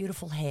might have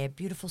beautiful hair,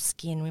 beautiful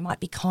skin, we might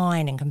be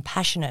kind and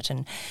compassionate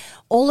and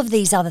all of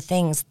these other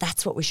things,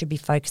 that's what we should be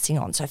focusing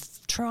on. So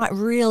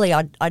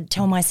I'd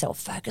tell myself,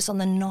 focus on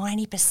the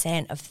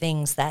 90% of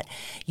things that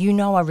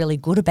are really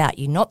good about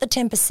you, not the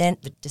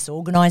 10%, the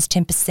disorganised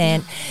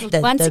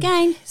 10%. Once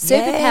again,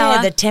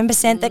 superpower. The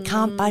 10% that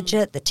can't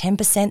budget, the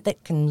 10%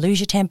 that can lose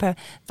your temper.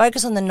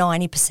 Focus on the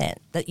 90%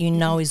 that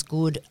is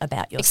good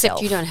about yourself.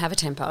 Except you don't have a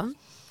temper.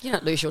 You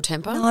don't lose your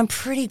temper. No, I'm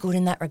pretty good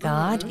in that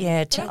regard.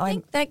 Yeah, But I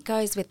think that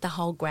goes with the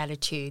whole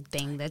gratitude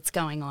thing that's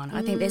going on.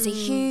 I think there's a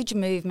huge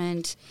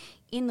movement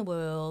in the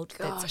world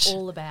that's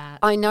all about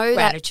I know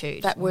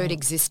gratitude. that word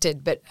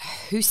existed, but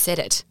who said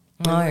it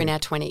when we were in our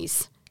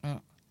 20s?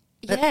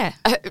 Yeah.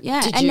 Did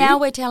And you? now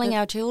we're telling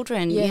our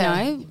children,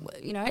 Yeah.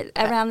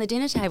 around the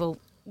dinner table,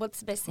 what's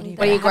the best thing?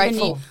 What are you that happened to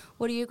grateful?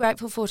 What are you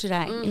grateful for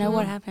today?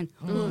 What happened?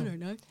 I don't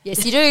know.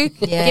 Yes, you do.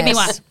 Yes. Give me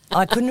one.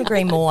 I couldn't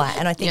agree more.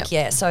 And I think,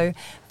 Yep. so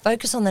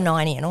focus on the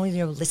 90 and all of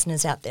your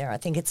listeners out there. I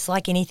think it's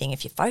like anything.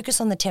 If you focus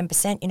on the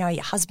 10%,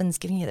 your husband's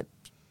giving you the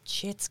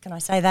shits, can I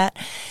say that?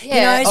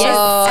 Yeah.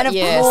 And of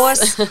Yes.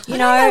 course, I don't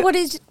know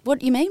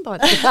what you mean by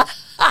that.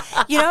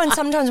 and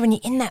sometimes when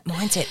you're in that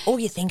mindset, all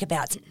you think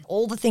about is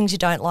all the things you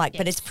don't like.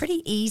 But it's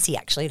pretty easy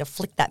actually to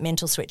flick that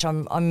mental switch.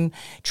 I'm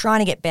trying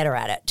to get better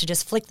at it, to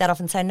just flick that off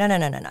and say, no.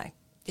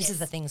 This is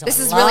the things This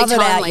I is love really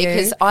about timely you.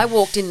 because I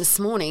walked in this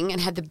morning and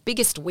had the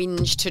biggest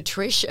whinge to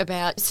Trish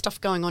about stuff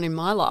going on in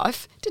my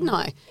life, didn't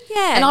I?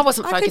 Yeah. And I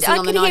wasn't focusing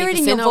on the 90%. I could hear it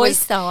in your I voice,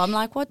 was though. I'm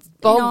like, what's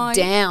bogged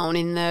down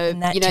in the,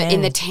 that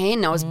in the 10.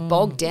 10. I was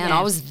bogged down. Yeah.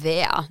 I was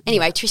there.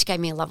 Anyway, Trish gave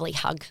me a lovely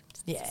hug.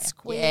 Yeah.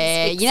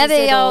 Yeah, fixes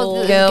the it all.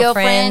 old Girlfriends.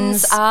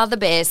 girlfriends are the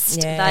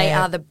best. Yeah. They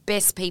are the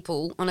best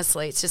people.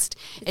 Honestly, it's just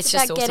It's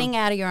just about awesome. getting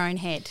out of your own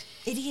head.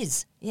 It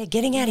is. Yeah,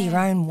 getting out of your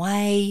own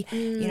way,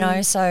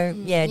 so,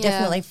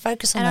 definitely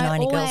focus on the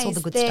 90 girls, all the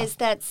good there's stuff.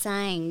 that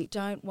saying,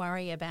 don't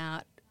worry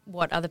about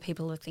what other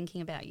people are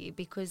thinking about you,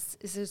 because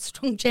there's a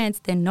strong chance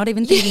they're not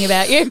even thinking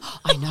about you.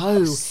 I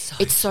know.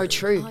 It's so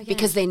true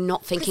because they're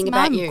not thinking 'Cause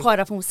about Mum you. quite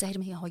often will say to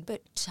me,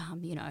 but,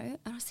 and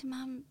I say,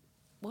 Mum,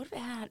 what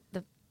about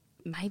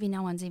maybe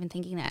no one's even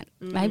thinking that.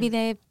 Maybe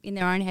they're in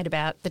their own head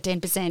about the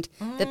 10%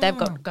 that they've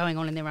got going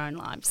on in their own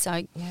lives. So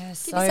give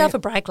yourself a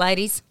break,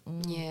 ladies.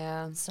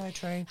 Yeah. So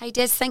true. Hey,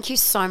 Des, thank you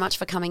so much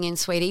for coming in,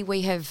 sweetie.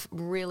 We have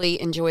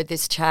really enjoyed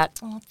this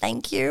chat. Oh,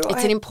 thank you.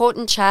 It's an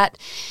important chat.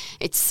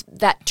 It's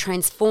that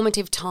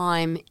transformative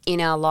time in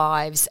our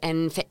lives.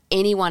 And for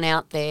anyone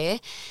out there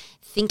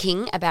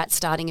thinking about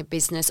starting a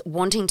business,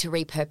 wanting to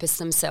repurpose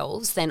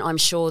themselves, then I'm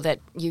sure that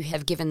you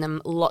have given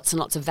them lots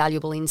and lots of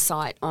valuable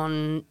insight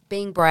on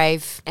being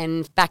brave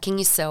and backing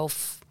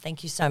yourself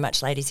Thank you so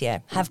much, ladies. Yeah,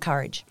 have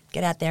courage.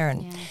 Get out there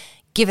and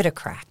give it a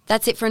crack.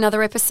 That's it for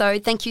another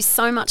episode. Thank you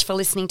so much for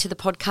listening to the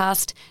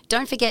podcast.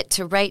 Don't forget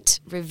to rate,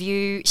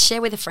 review,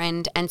 share with a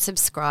friend and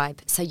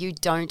subscribe so you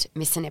don't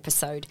miss an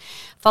episode.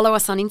 Follow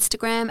us on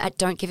Instagram at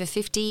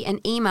don'tgive50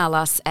 and email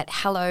us at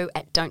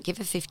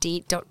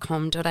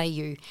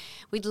hello@don'tgive50.com.au.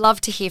 We'd love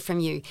to hear from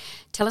you.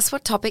 Tell us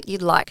what topic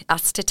you'd like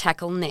us to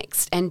tackle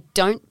next, and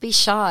don't be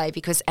shy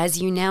because,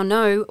 as you now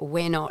know,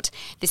 we're not.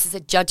 This is a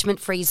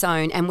judgment-free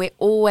zone and we're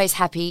always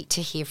happy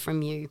to hear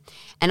from you.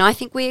 And I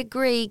think we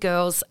agree,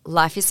 girls,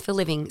 life is for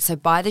living, so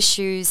buy the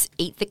shoes,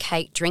 eat the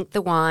cake, drink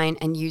the wine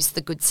and use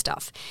the good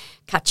stuff.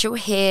 Cut your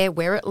hair,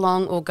 wear it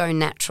long or go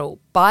natural.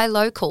 Buy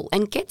local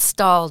and get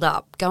styled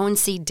up. Go and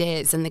see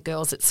Des and the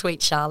girls at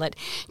Sweet Charlotte.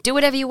 Do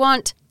whatever you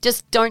want,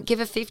 just don't give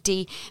a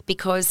 50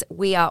 because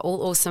we are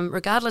all awesome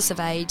regardless of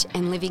age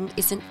and living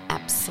is an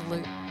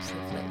absolute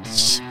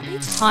privilege. Be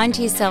kind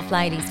to yourself,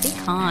 ladies. Be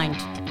kind.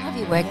 Love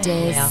your work,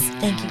 Des. Yeah.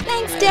 Thank you.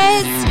 Thanks,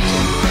 Des.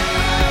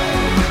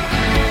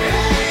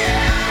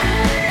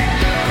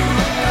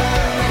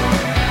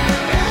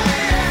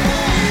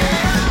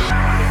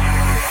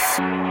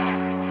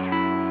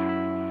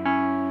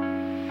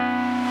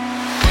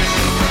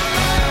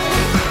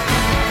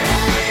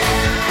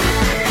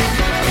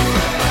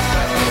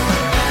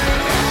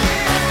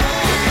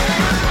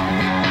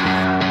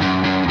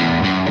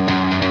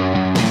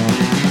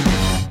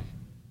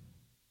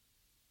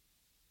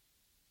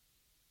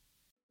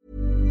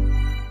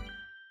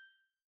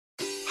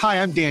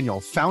 Hi, I'm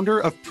Daniel, founder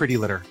of Pretty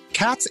Litter.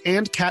 Cats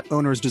and cat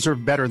owners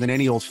deserve better than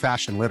any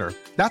old-fashioned litter.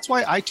 That's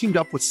why I teamed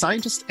up with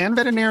scientists and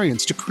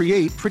veterinarians to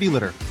create Pretty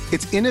Litter.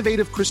 Its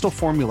innovative crystal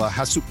formula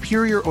has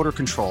superior odor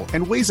control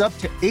and weighs up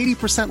to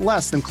 80%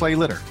 less than clay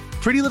litter.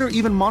 Pretty Litter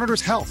even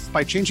monitors health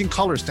by changing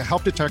colors to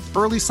help detect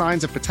early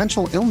signs of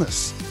potential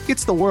illness.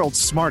 It's the world's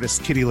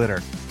smartest kitty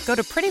litter. Go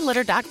to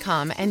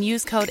prettylitter.com and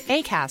use code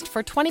ACAST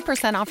for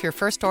 20% off your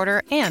first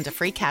order and a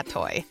free cat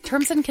toy.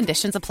 Terms and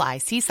conditions apply.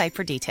 See site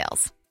for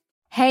details.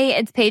 Hey,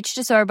 it's Paige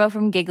DeSorbo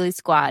from Giggly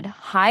Squad.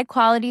 High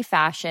quality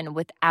fashion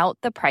without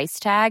the price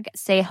tag.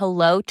 Say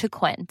hello to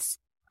Quince.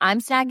 I'm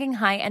snagging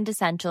high-end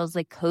essentials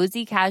like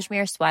cozy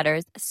cashmere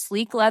sweaters,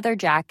 sleek leather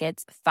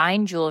jackets,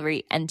 fine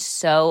jewelry, and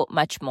so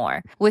much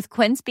more. With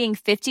Quince being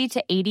 50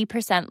 to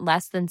 80%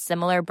 less than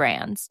similar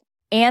brands.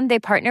 And they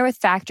partner with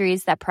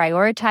factories that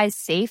prioritize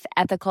safe,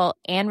 ethical,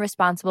 and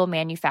responsible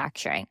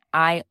manufacturing.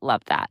 I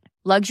love that.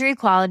 Luxury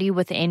quality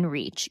within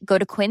reach. Go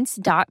to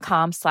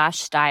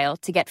quince.com/style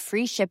to get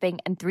free shipping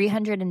and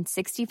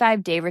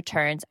 365-day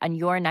returns on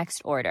your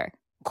next order.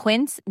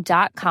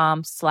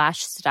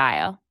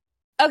 Quince.com/style.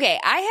 Okay,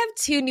 I have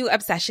two new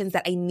obsessions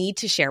that I need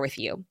to share with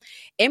you.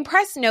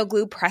 Impress No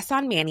Glue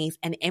Press-On Manis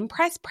and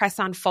Impress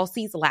Press-On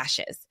Falsies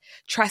Lashes.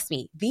 Trust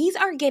me, these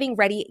are getting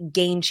ready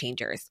game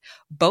changers.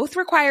 Both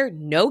require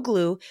no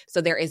glue,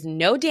 so there is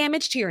no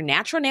damage to your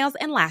natural nails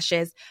and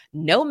lashes,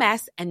 no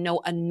mess, and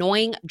no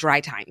annoying dry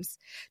times.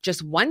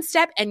 Just one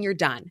step and you're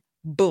done.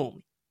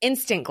 Boom.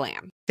 Instant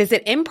glam.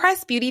 Visit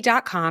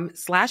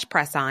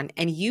impressbeauty.com/presson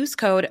and use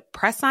code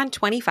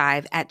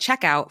PRESSON25 at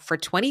checkout for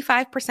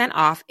 25%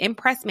 off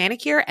Impress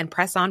Manicure and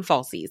Press-On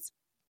Falsies.